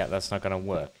 yeah, that's not gonna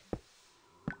work.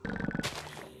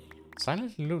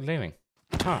 Silently loot living.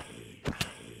 Huh.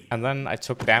 And then I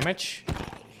took damage.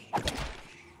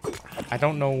 I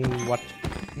don't know what...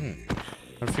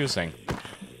 Confusing.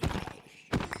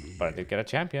 But I did get a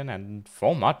champion and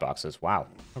 4 mod boxes. Wow.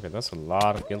 Okay, that's a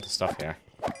lot of guilty stuff here.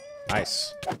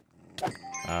 Nice.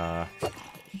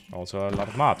 Also a lot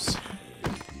of mobs.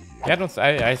 Yeah,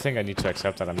 I think I need to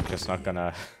accept that I'm just not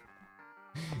gonna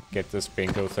get this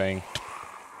bingo thing.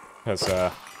 Because,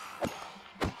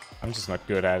 I'm just not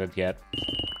good at it yet.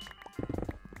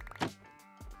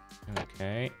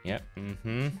 Okay, yep,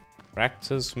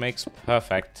 Practice makes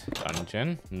perfect.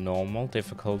 Dungeon, normal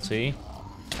difficulty.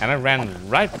 And I ran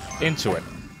right into it.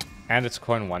 And it's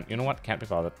coin 1. You know what? Can't be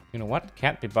bothered. You know what?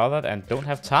 Can't be bothered and don't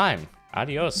have time.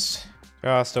 Adios.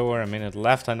 Just over a minute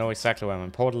left. I know exactly where my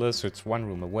portal is, so it's 1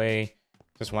 room away.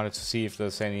 Just wanted to see if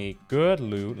there's any good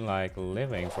loot, like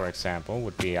living, for example,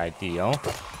 would be ideal.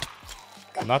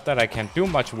 Not that I can do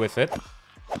much with it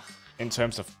in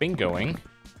terms of bingoing,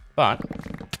 but...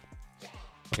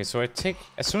 Okay, so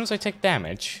as soon as I take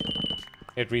damage,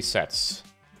 it resets.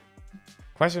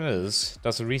 Question is,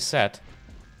 does it reset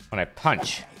when I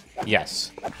punch?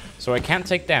 Yes. So I can't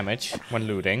take damage when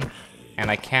looting, and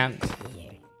I can't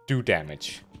do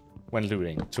damage when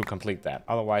looting to complete that.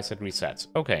 Otherwise it resets.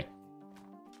 Okay.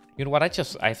 You know what,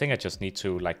 I think I just need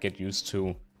to like get used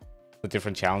to the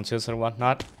different challenges and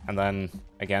whatnot, and then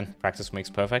again, practice makes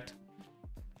perfect.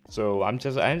 So I'm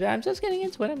just getting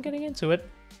into it. I'm getting into it.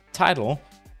 Title: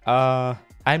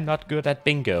 I'm not good at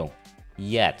bingo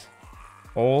yet.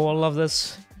 All of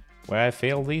this, where I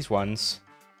fail these ones,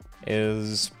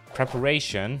 is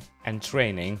preparation and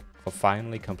training for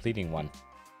finally completing one.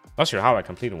 Not sure how I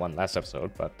completed one last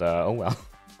episode, but oh well.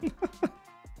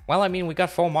 Well, I mean, we got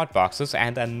 4 mod boxes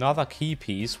and another key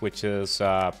piece, which is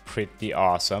pretty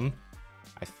awesome.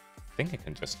 I think I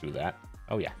can just do that.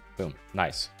 Oh yeah, boom,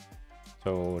 nice.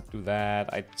 So do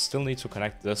that. I still need to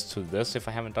connect this to this if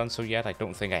I haven't done so yet. I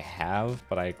don't think I have,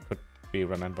 but I could be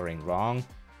remembering wrong.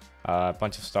 A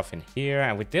bunch of stuff in here,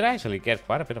 and we did actually get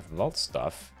quite a bit of vault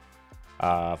stuff.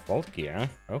 Vault gear.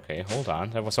 Okay, hold on.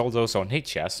 That was all those on hit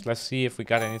chest. Let's see if we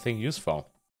got anything useful.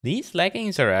 These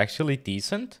leggings are actually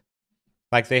decent.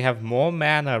 Like, they have more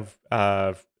mana,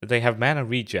 they have mana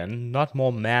regen, not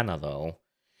more mana though.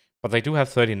 But they do have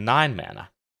 39 mana.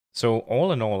 So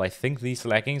all in all, I think these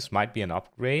leggings might be an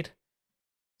upgrade.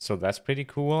 So that's pretty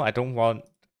cool. I don't want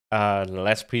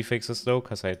less prefixes though,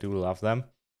 because I do love them.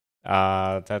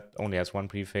 That only has 1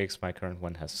 prefix. My current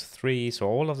one has 3. So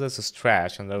all of this is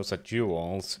trash, and those are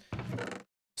jewels.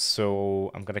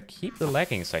 So I'm gonna keep the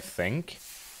leggings, I think.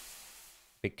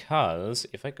 Because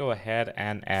if I go ahead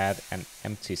and add an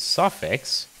empty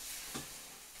suffix,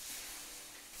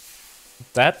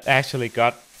 that actually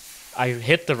got... I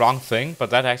hit the wrong thing,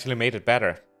 but that actually made it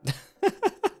better.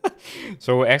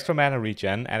 So extra mana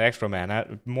regen and extra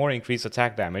mana, more increased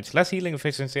attack damage, less healing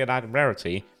efficiency and item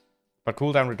rarity. But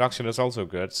cooldown reduction is also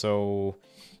good, so...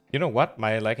 You know what?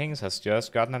 My leggings has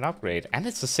just gotten an upgrade. And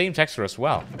it's the same texture as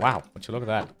well. Wow, would you look at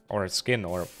that? Or skin,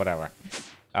 or whatever.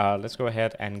 Let's go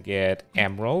ahead and get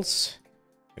emeralds.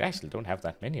 We actually don't have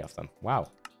that many of them.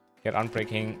 Wow. Get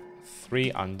unbreaking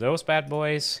 3 on those bad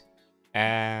boys.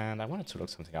 And I wanted to look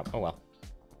something up. Oh well.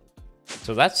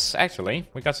 So that's actually...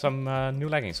 We got some new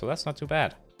leggings, so that's not too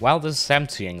bad. While this is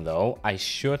emptying, though, I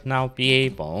should now be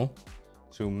able...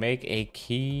 to make a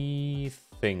key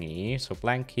thingy. So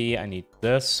blank key, I need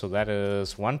this. So that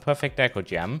is 1 perfect echo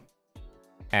gem.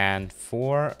 And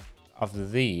 4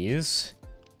 of these.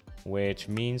 Which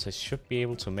means I should be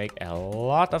able to make a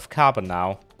lot of carbon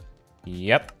now.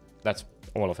 Yep, that's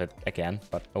all of it again,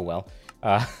 but oh well.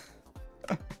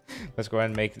 Let's go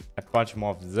ahead and make a bunch more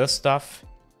of this stuff.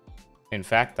 In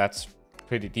fact, that's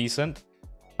pretty decent.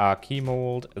 Key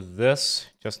mold, this.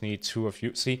 Just need 2 of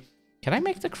you. See, can I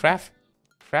make the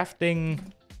crafting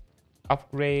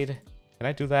upgrade? Can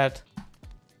I do that?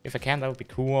 If I can, that would be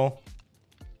cool.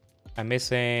 I'm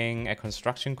missing a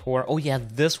construction core. Oh yeah,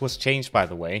 this was changed, by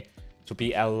the way, to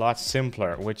be a lot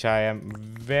simpler, which I am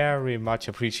very much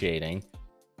appreciating.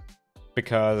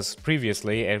 Because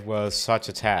previously it was such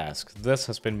a task. This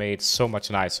has been made so much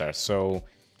nicer, so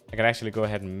I can actually go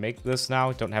ahead and make this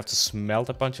now. Don't have to smelt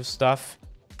a bunch of stuff,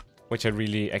 which I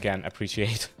really, again,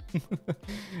 appreciate.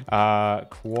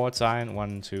 Quartz iron,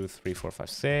 1, 2, 3, 4, 5,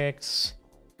 6.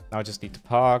 Now I just need the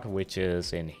pog, which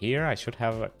is in here. I should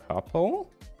have a couple.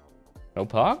 No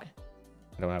pog?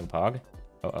 I don't have a pog.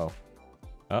 Uh-oh.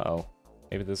 Uh-oh.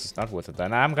 Maybe this is not worth it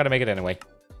then. I'm gonna make it anyway.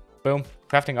 Boom.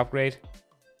 Crafting upgrade.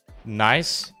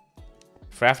 Nice.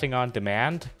 Crafting on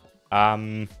demand.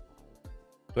 Do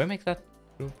I make that?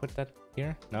 Do we put that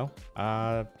here? No.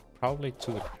 Probably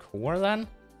to the core then?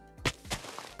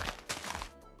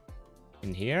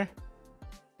 In here?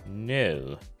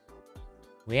 No.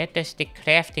 Where does the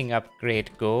crafting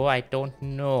upgrade go? I don't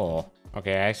know.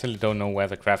 Okay, I actually don't know where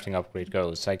the crafting upgrade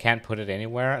goes. I can't put it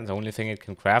anywhere, and the only thing it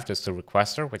can craft is the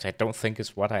requester, which I don't think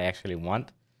is what I actually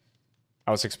want.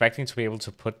 I was expecting to be able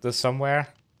to put this somewhere,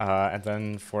 and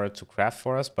then for it to craft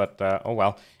for us, but oh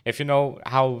well. If you know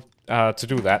how to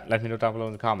do that, let me know down below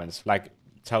in the comments. Like,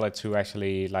 tell it to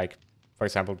actually, like, for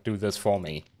example, do this for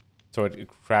me. So it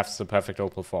crafts the perfect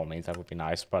opal for me. That would be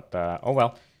nice, but oh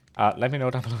well. Let me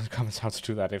know down below in the comments how to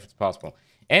do that if it's possible.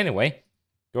 Anyway,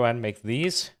 go ahead and make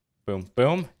these. Boom,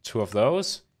 boom. 2 of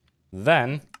those.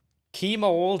 Then, key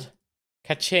mold.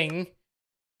 Ka-ching.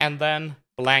 And then,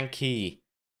 blank key.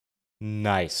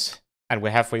 Nice. And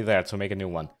we're halfway there to make a new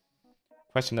one.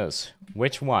 Question is,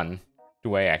 which one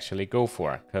do I actually go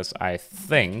for? Because I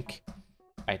think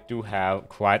I do have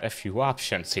quite a few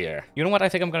options here. You know what? I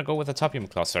think I'm going to go with the topium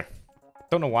cluster.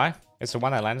 Don't know why. It's the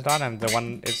one I landed on, and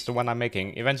it's the one I'm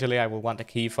making. Eventually, I will want a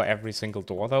key for every single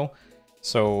door, though.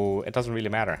 So, it doesn't really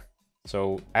matter.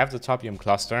 So, I have the topium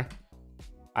cluster.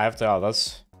 I have the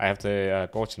others. I have the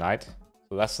gorgonite.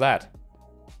 So, that's that.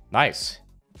 Nice.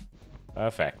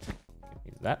 Perfect.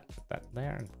 Give me that. Put that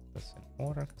there. And put this in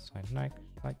order. Because I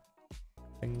like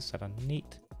things that are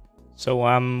neat. So,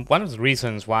 one of the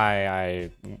reasons why I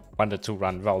wanted to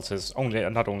run vaults is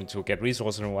not only to get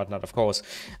resources and whatnot, of course,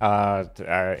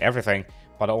 everything,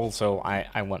 but also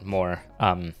I want more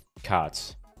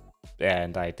cards.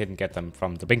 And I didn't get them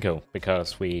from the bingo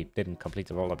because we didn't complete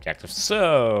the role objective.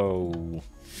 So,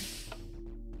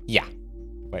 yeah,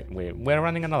 we're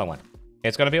running another one.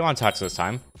 It's going to be one touch this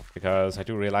time because I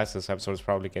do realize this episode is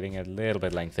probably getting a little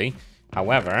bit lengthy.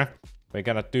 However, we're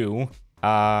going to do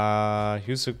light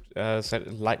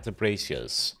the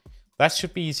braziers. That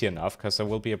should be easy enough because there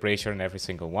will be a brazier in every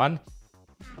single one.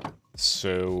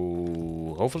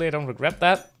 So hopefully I don't regret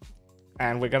that.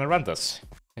 And we're going to run this.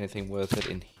 Anything worth it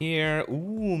in here?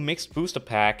 Ooh, mixed booster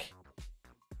pack.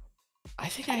 I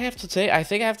think I have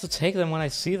to take them when I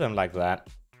see them like that.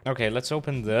 Okay, let's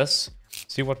open this.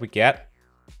 See what we get.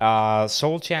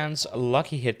 Soul chance,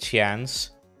 lucky hit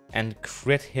chance, and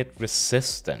crit hit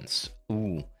resistance.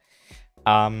 Ooh.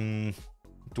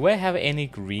 Do I have any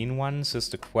green ones is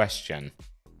the question.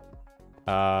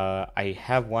 I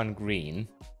have one green.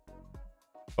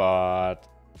 But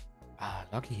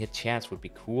lucky hit chance would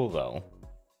be cool though.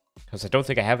 Because I don't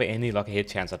think I have any lucky hit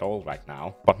chance at all right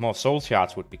now. But more soul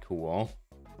shards would be cool.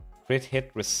 Crit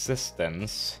hit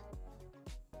resistance.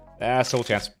 Soul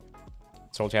chance.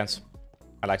 Soul chance.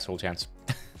 I like soul chance.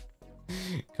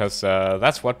 Because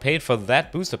that's what paid for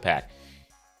that booster pack.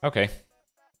 Okay.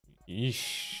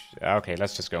 Yeesh. Okay,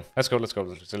 let's just go. Let's go.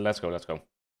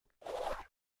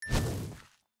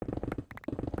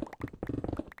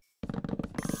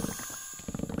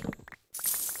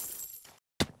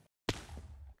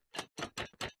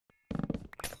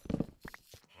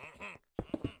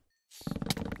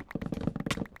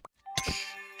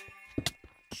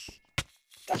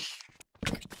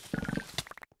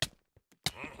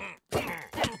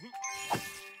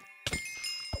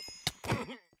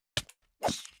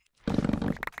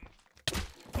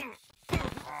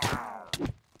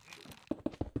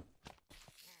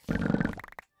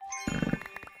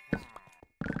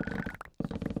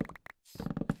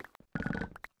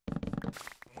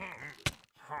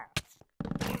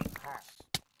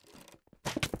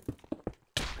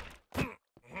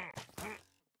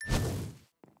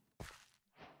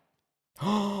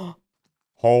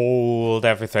 Hold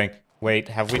everything. Wait,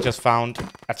 have we just found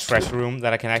a treasure room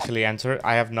that I can actually enter?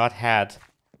 I have not had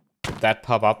that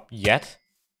pop up yet.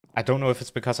 I don't know if it's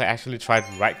because I actually tried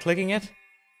right-clicking it.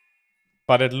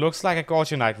 But it looks like a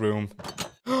Gorgonite room.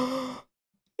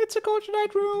 It's a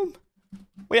Gorgonite room!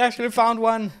 We actually found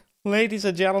one! Ladies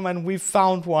and gentlemen, we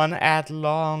found one at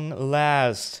long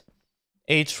last.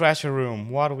 A treasure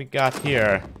room. What do we got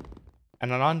here?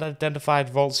 And an unidentified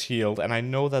vault shield, and I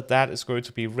know that that is going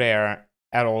to be rare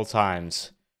at all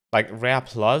times. Like rare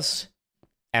plus,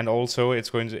 and also it's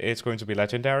going to be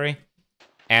legendary.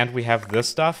 And we have this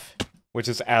stuff, which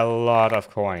is a lot of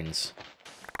coins.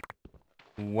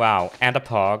 Wow, and a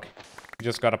pog. We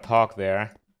just got a pog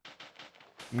there.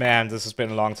 Man, this has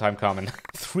been a long time coming.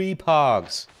 3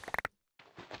 pogs.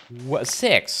 What?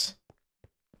 6.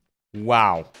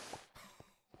 Wow.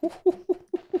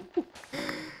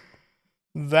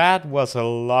 That was a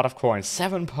lot of coins.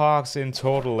 7 pogs in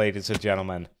total, ladies and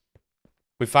gentlemen.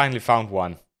 We finally found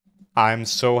one. I'm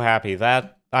so happy.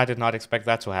 That I did not expect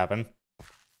that to happen.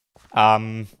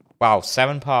 Wow,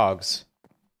 7 pogs.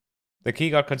 The key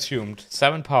got consumed.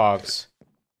 7 pogs.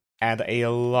 And a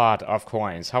lot of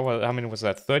coins. How many was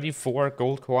that? 34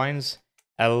 gold coins.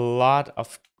 A lot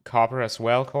of copper as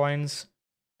well coins.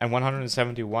 And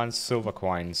 171 silver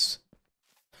coins.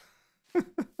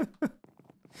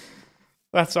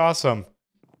 That's awesome.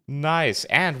 Nice.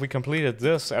 And we completed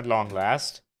this at long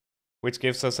last, which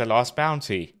gives us a lost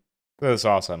bounty. This is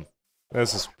awesome.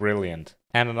 This is brilliant.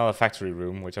 And another factory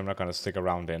room, which I'm not going to stick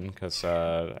around in, because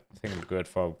I think it's good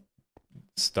for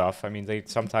stuff. I mean, they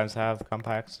sometimes have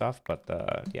compact stuff, but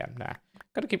yeah, nah.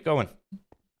 Gotta keep going.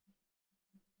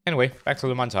 Anyway, back to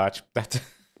the montage. That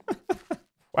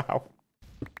wow.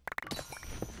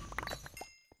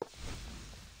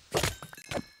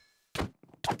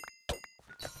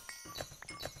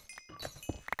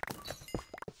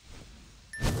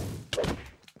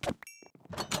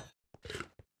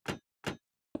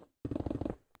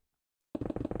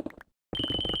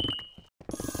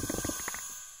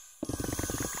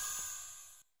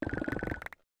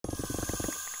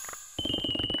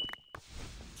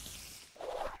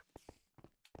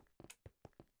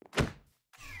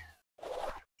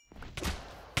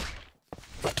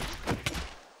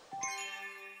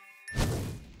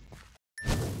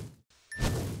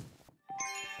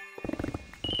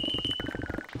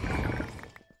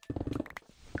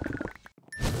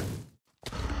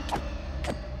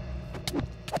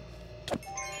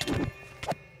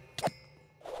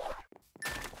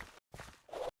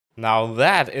 Now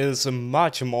that is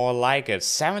much more like it.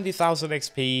 70,000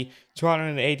 XP,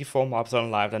 284 mobs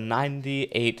unalived, and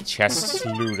 98 chests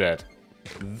looted.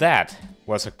 That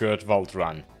was a good vault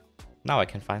run. Now I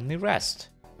can finally rest.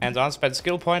 And the unspent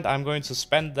skill point, I'm going to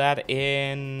spend that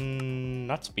in...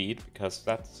 not speed, because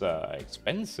that's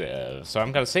expensive. So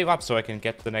I'm going to save up so I can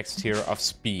get the next tier of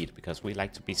speed, because we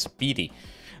like to be speedy.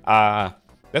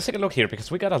 Let's take a look here,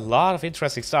 because we got a lot of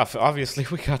interesting stuff. Obviously,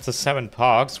 we got the 7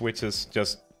 pogs, which is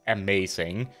just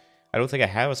amazing. I don't think I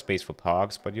have a space for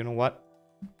pogs, but you know what?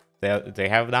 They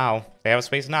have now. They have a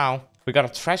space now. We got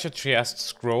a treasure chest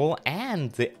scroll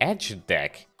and the edge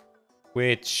deck,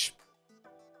 which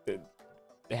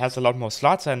has a lot more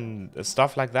slots and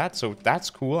stuff like that, so that's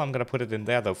cool. I'm gonna put it in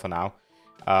there though for now,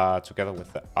 together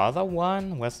with the other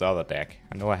one. Where's the other deck?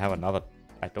 I know I have another.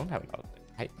 I don't have another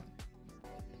deck.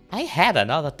 I had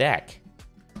another deck.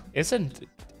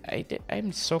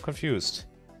 I'm so confused.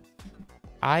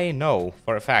 I know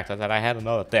for a fact that I had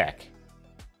another deck.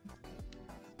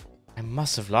 I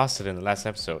must have lost it in the last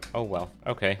episode. Oh well,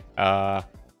 okay.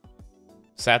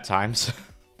 Sad times.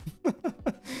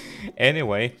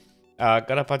 Anyway,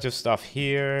 got a bunch of stuff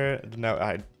here. No,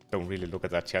 I don't really look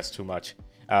at that chest too much.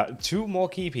 2 more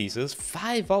key pieces,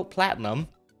 5 Vault Platinum.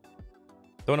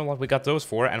 Don't know what we got those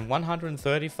for, and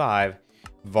 135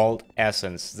 Vault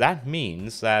Essence. That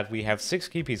means that we have 6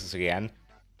 key pieces again,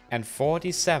 and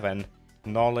 47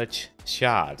 Knowledge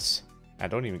Shards. And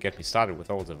don't even get me started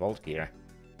with all the Vault gear.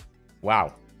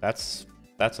 Wow, that's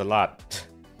a lot.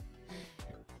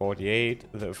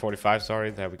 45, sorry,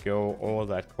 there we go. All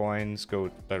that coins go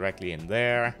directly in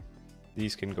there.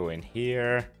 These can go in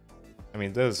here. I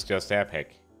mean, this is just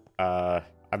epic.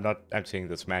 I'm not emptying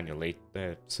this manually.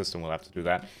 The system will have to do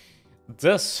that.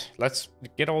 Let's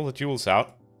get all the jewels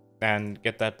out and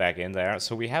get that back in there.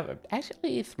 So we have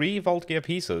actually 3 Vault Gear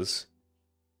pieces.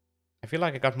 I feel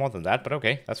like I got more than that, but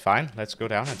okay, that's fine. Let's go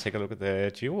down and take a look at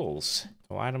the jewels.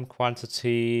 So item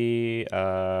quantity,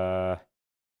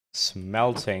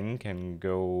 smelting can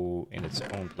go in its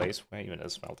own place. Where even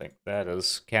is smelting? That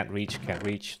is, can't reach.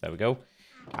 There we go.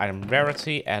 Item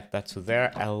rarity, add that to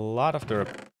there. A lot of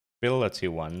durability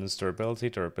ones. Durability.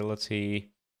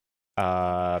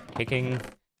 Picking.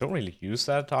 Don't really use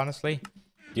that, honestly.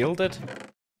 Gilded.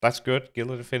 That's good.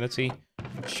 Gilded affinity.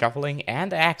 Shoveling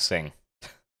and axing.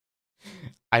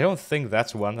 I don't think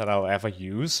that's one that I'll ever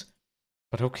use.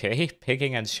 But okay,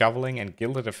 picking and shoveling and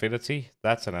gilded affinity,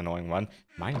 that's an annoying one.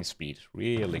 Mining speed,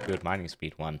 really good mining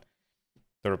speed one.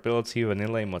 Durability,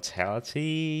 vanilla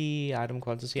immortality, item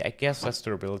quantity, I guess that's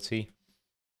durability.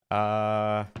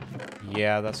 Yeah,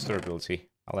 that's durability.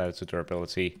 I'll add it to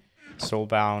durability.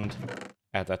 Soulbound,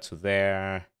 add that to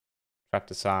there. Trap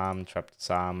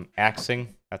disarm,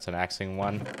 axing, that's an axing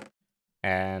one.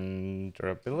 And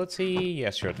durability, yeah,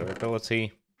 sure,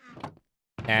 durability.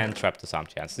 And trap disarm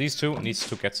chance. These 2 needs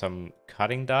to get some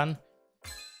cutting done.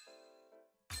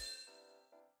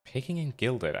 Picking and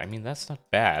gilded. I mean, that's not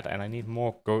bad. And I need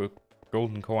more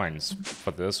golden coins for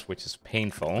this, which is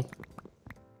painful.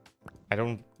 I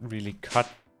don't really cut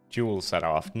jewels that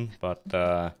often, but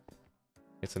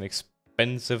it's an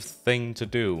expensive thing to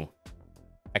do.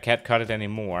 I can't cut it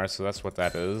anymore, so that's what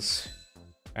that is.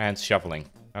 And shoveling.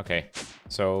 Okay.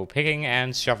 So picking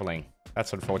and shoveling.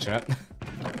 That's unfortunate.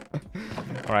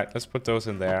 Alright, let's put those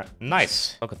in there.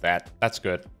 Nice! Look at that. That's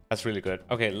good. That's really good.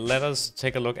 Okay, let us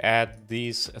take a look at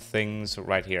these things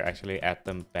right here. Actually, add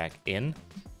them back in.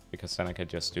 Because then I can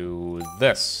just do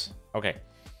this. Okay.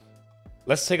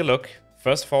 Let's take a look.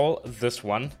 First of all, this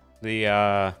one.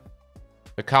 The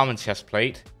common chest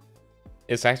plate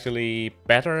is actually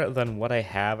better than what I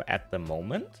have at the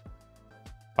moment.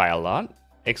 By a lot.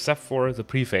 Except for the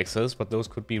prefixes, but those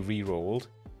could be re-rolled.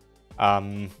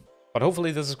 But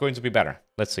hopefully this is going to be better.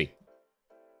 Let's see.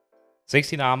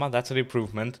 16 armor, that's an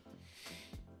improvement.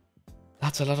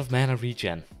 That's a lot of mana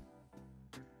regen.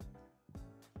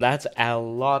 That's a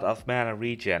lot of mana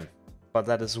regen. But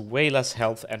that is way less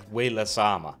health and way less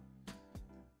armor.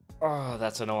 Oh,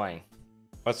 that's annoying.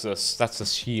 What's this? That's a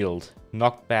shield.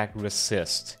 Knockback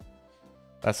resist.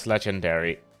 That's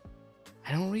legendary.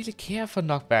 I don't really care for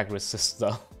knockback resist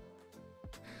though.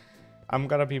 I'm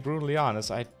gonna be brutally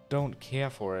honest, I don't care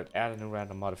for it. Add a new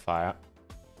random modifier.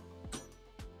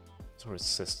 To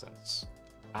resistance.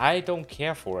 I don't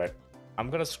care for it. I'm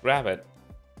gonna scrap it.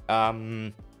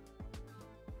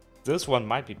 This one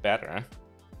might be better.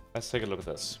 Let's take a look at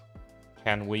this.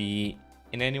 Can we,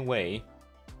 in any way,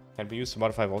 can we use the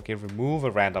modifier okay, remove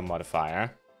a random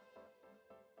modifier?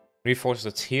 Reforge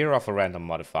the tier of a random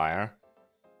modifier.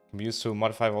 Can be used to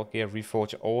modify Volgear,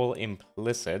 reforge all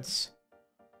implicits.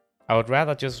 I would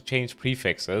rather just change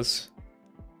prefixes.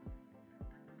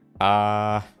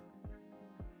 Of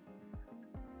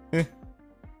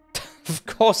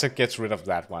course it gets rid of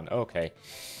that one. Okay.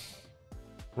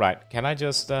 Right, can I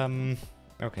just,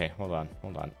 okay, hold on.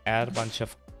 Add a bunch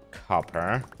of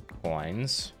copper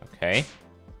coins. Okay.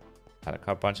 Add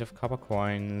a bunch of copper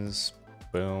coins.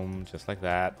 Boom, just like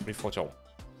that. Reforge all.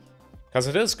 Because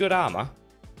it is good armor.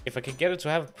 If I can get it to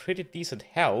have pretty decent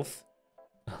health,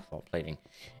 well, plating,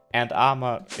 and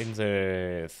armor in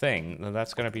the thing, then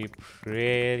that's going to be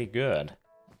pretty good.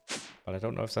 But I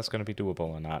don't know if that's going to be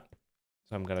doable or not.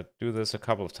 So I'm going to do this a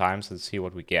couple of times and see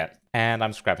what we get. And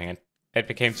I'm scrapping it. It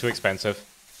became too expensive.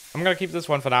 I'm gonna keep this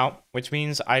one for now, which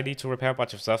means I need to repair a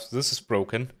bunch of stuff. This is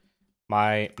broken.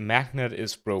 My magnet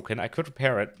is broken. I could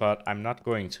repair it, but I'm not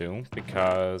going to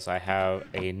because I have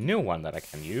a new one that I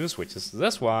can use, which is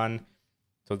this one.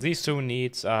 So these two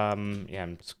needs, yeah,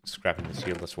 I'm scrapping the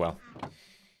shield as well.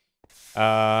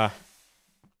 But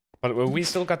we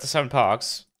still got the 7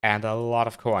 parks and a lot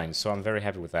of coins, so I'm very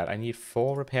happy with that. I need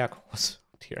 4 repair cores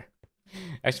here.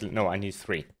 Actually, no, I need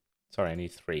 3. Sorry, I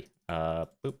need 3. Boop,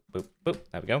 boop, boop.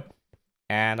 There we go.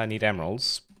 And I need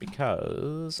emeralds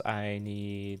because I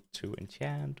need to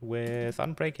enchant with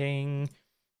unbreaking.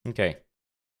 Okay.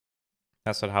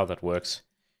 That's not how that works.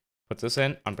 Put this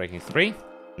in, unbreaking 3.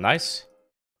 Nice.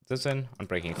 Put this in,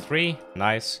 unbreaking 3.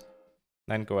 Nice.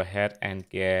 Then go ahead and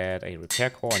get a repair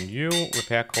core on you,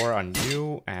 repair core on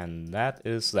you, and that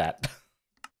is that.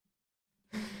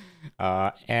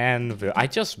 And I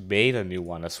just made a new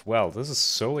one as well. This is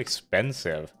so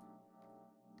expensive.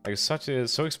 Like,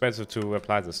 it's so expensive to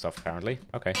apply this stuff currently.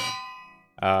 Okay.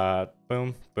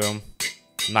 Boom, boom.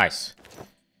 Nice.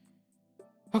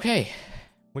 Okay,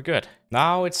 we're good.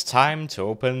 Now it's time to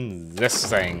open this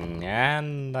thing.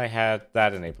 And I had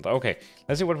that enabled. Okay,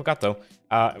 let's see what we got though.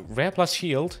 Rare plus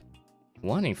shield.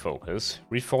 Warning focus.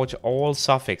 Reforge all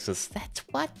suffixes. That's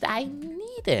what I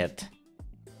needed.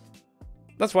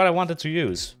 That's what I wanted to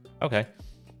use. Okay.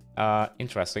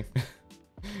 Interesting.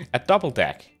 A double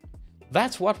deck.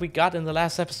 That's what we got in the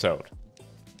last episode.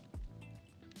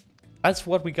 That's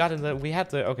what we got in the... We had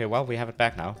the... Okay, well, we have it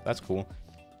back now. That's cool.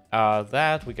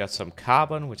 That, we got some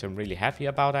carbon, which I'm really happy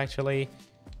about, actually.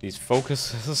 These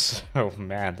focuses. Oh,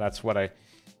 man, that's what I...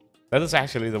 That is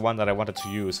actually the one that I wanted to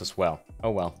use as well.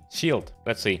 Oh, well. Shield.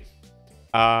 Let's see.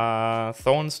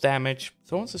 Thorns damage.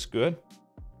 Thorns is good.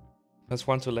 That's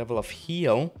 1 to level of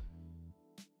heal.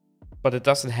 But it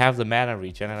doesn't have the mana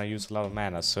regen, and I use a lot of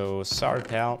mana. So, sorry,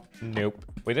 pal. Nope.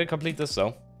 We did complete this,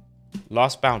 though.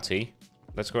 Lost bounty.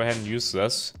 Let's go ahead and use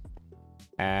this.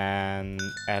 And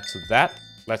add to that.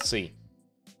 Let's see.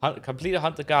 Complete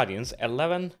Hunt the Guardians.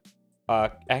 11.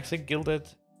 Actually gilded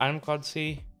iron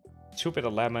quantity. 2 bitter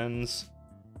lemons.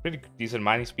 Pretty decent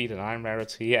mining speed and iron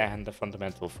rarity. And the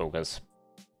fundamental focus.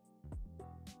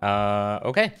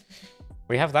 Okay.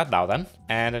 We have that now then,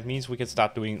 and it means we can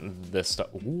start doing this stuff.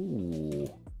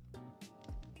 Ooh.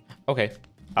 Okay,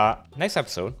 next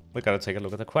episode, we're gonna take a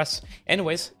look at the quests.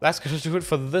 Anyways, that's gonna do it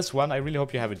for this one. I really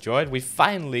hope you have enjoyed. We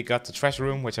finally got the treasure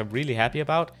room, which I'm really happy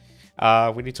about.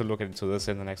 We need to look into this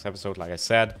in the next episode, like I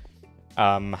said.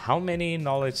 How many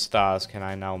knowledge stars can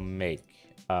I now make?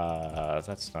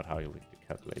 That's not how you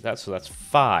calculate that, so that's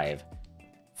 5.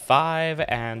 5,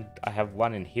 and I have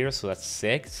 1 in here, so that's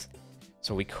 6.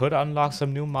 So we could unlock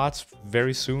some new mods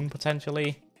very soon,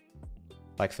 potentially.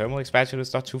 Like thermal expansion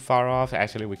is not too far off.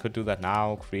 Actually, we could do that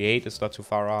now. Create is not too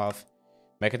far off.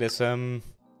 Mechanism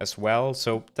as well.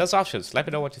 So there's options. Let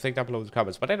me know what you think down below in the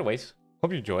comments. But anyways,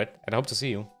 hope you enjoyed, and I hope to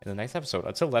see you in the next episode.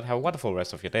 Until then, have a wonderful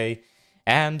rest of your day,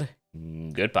 and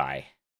goodbye.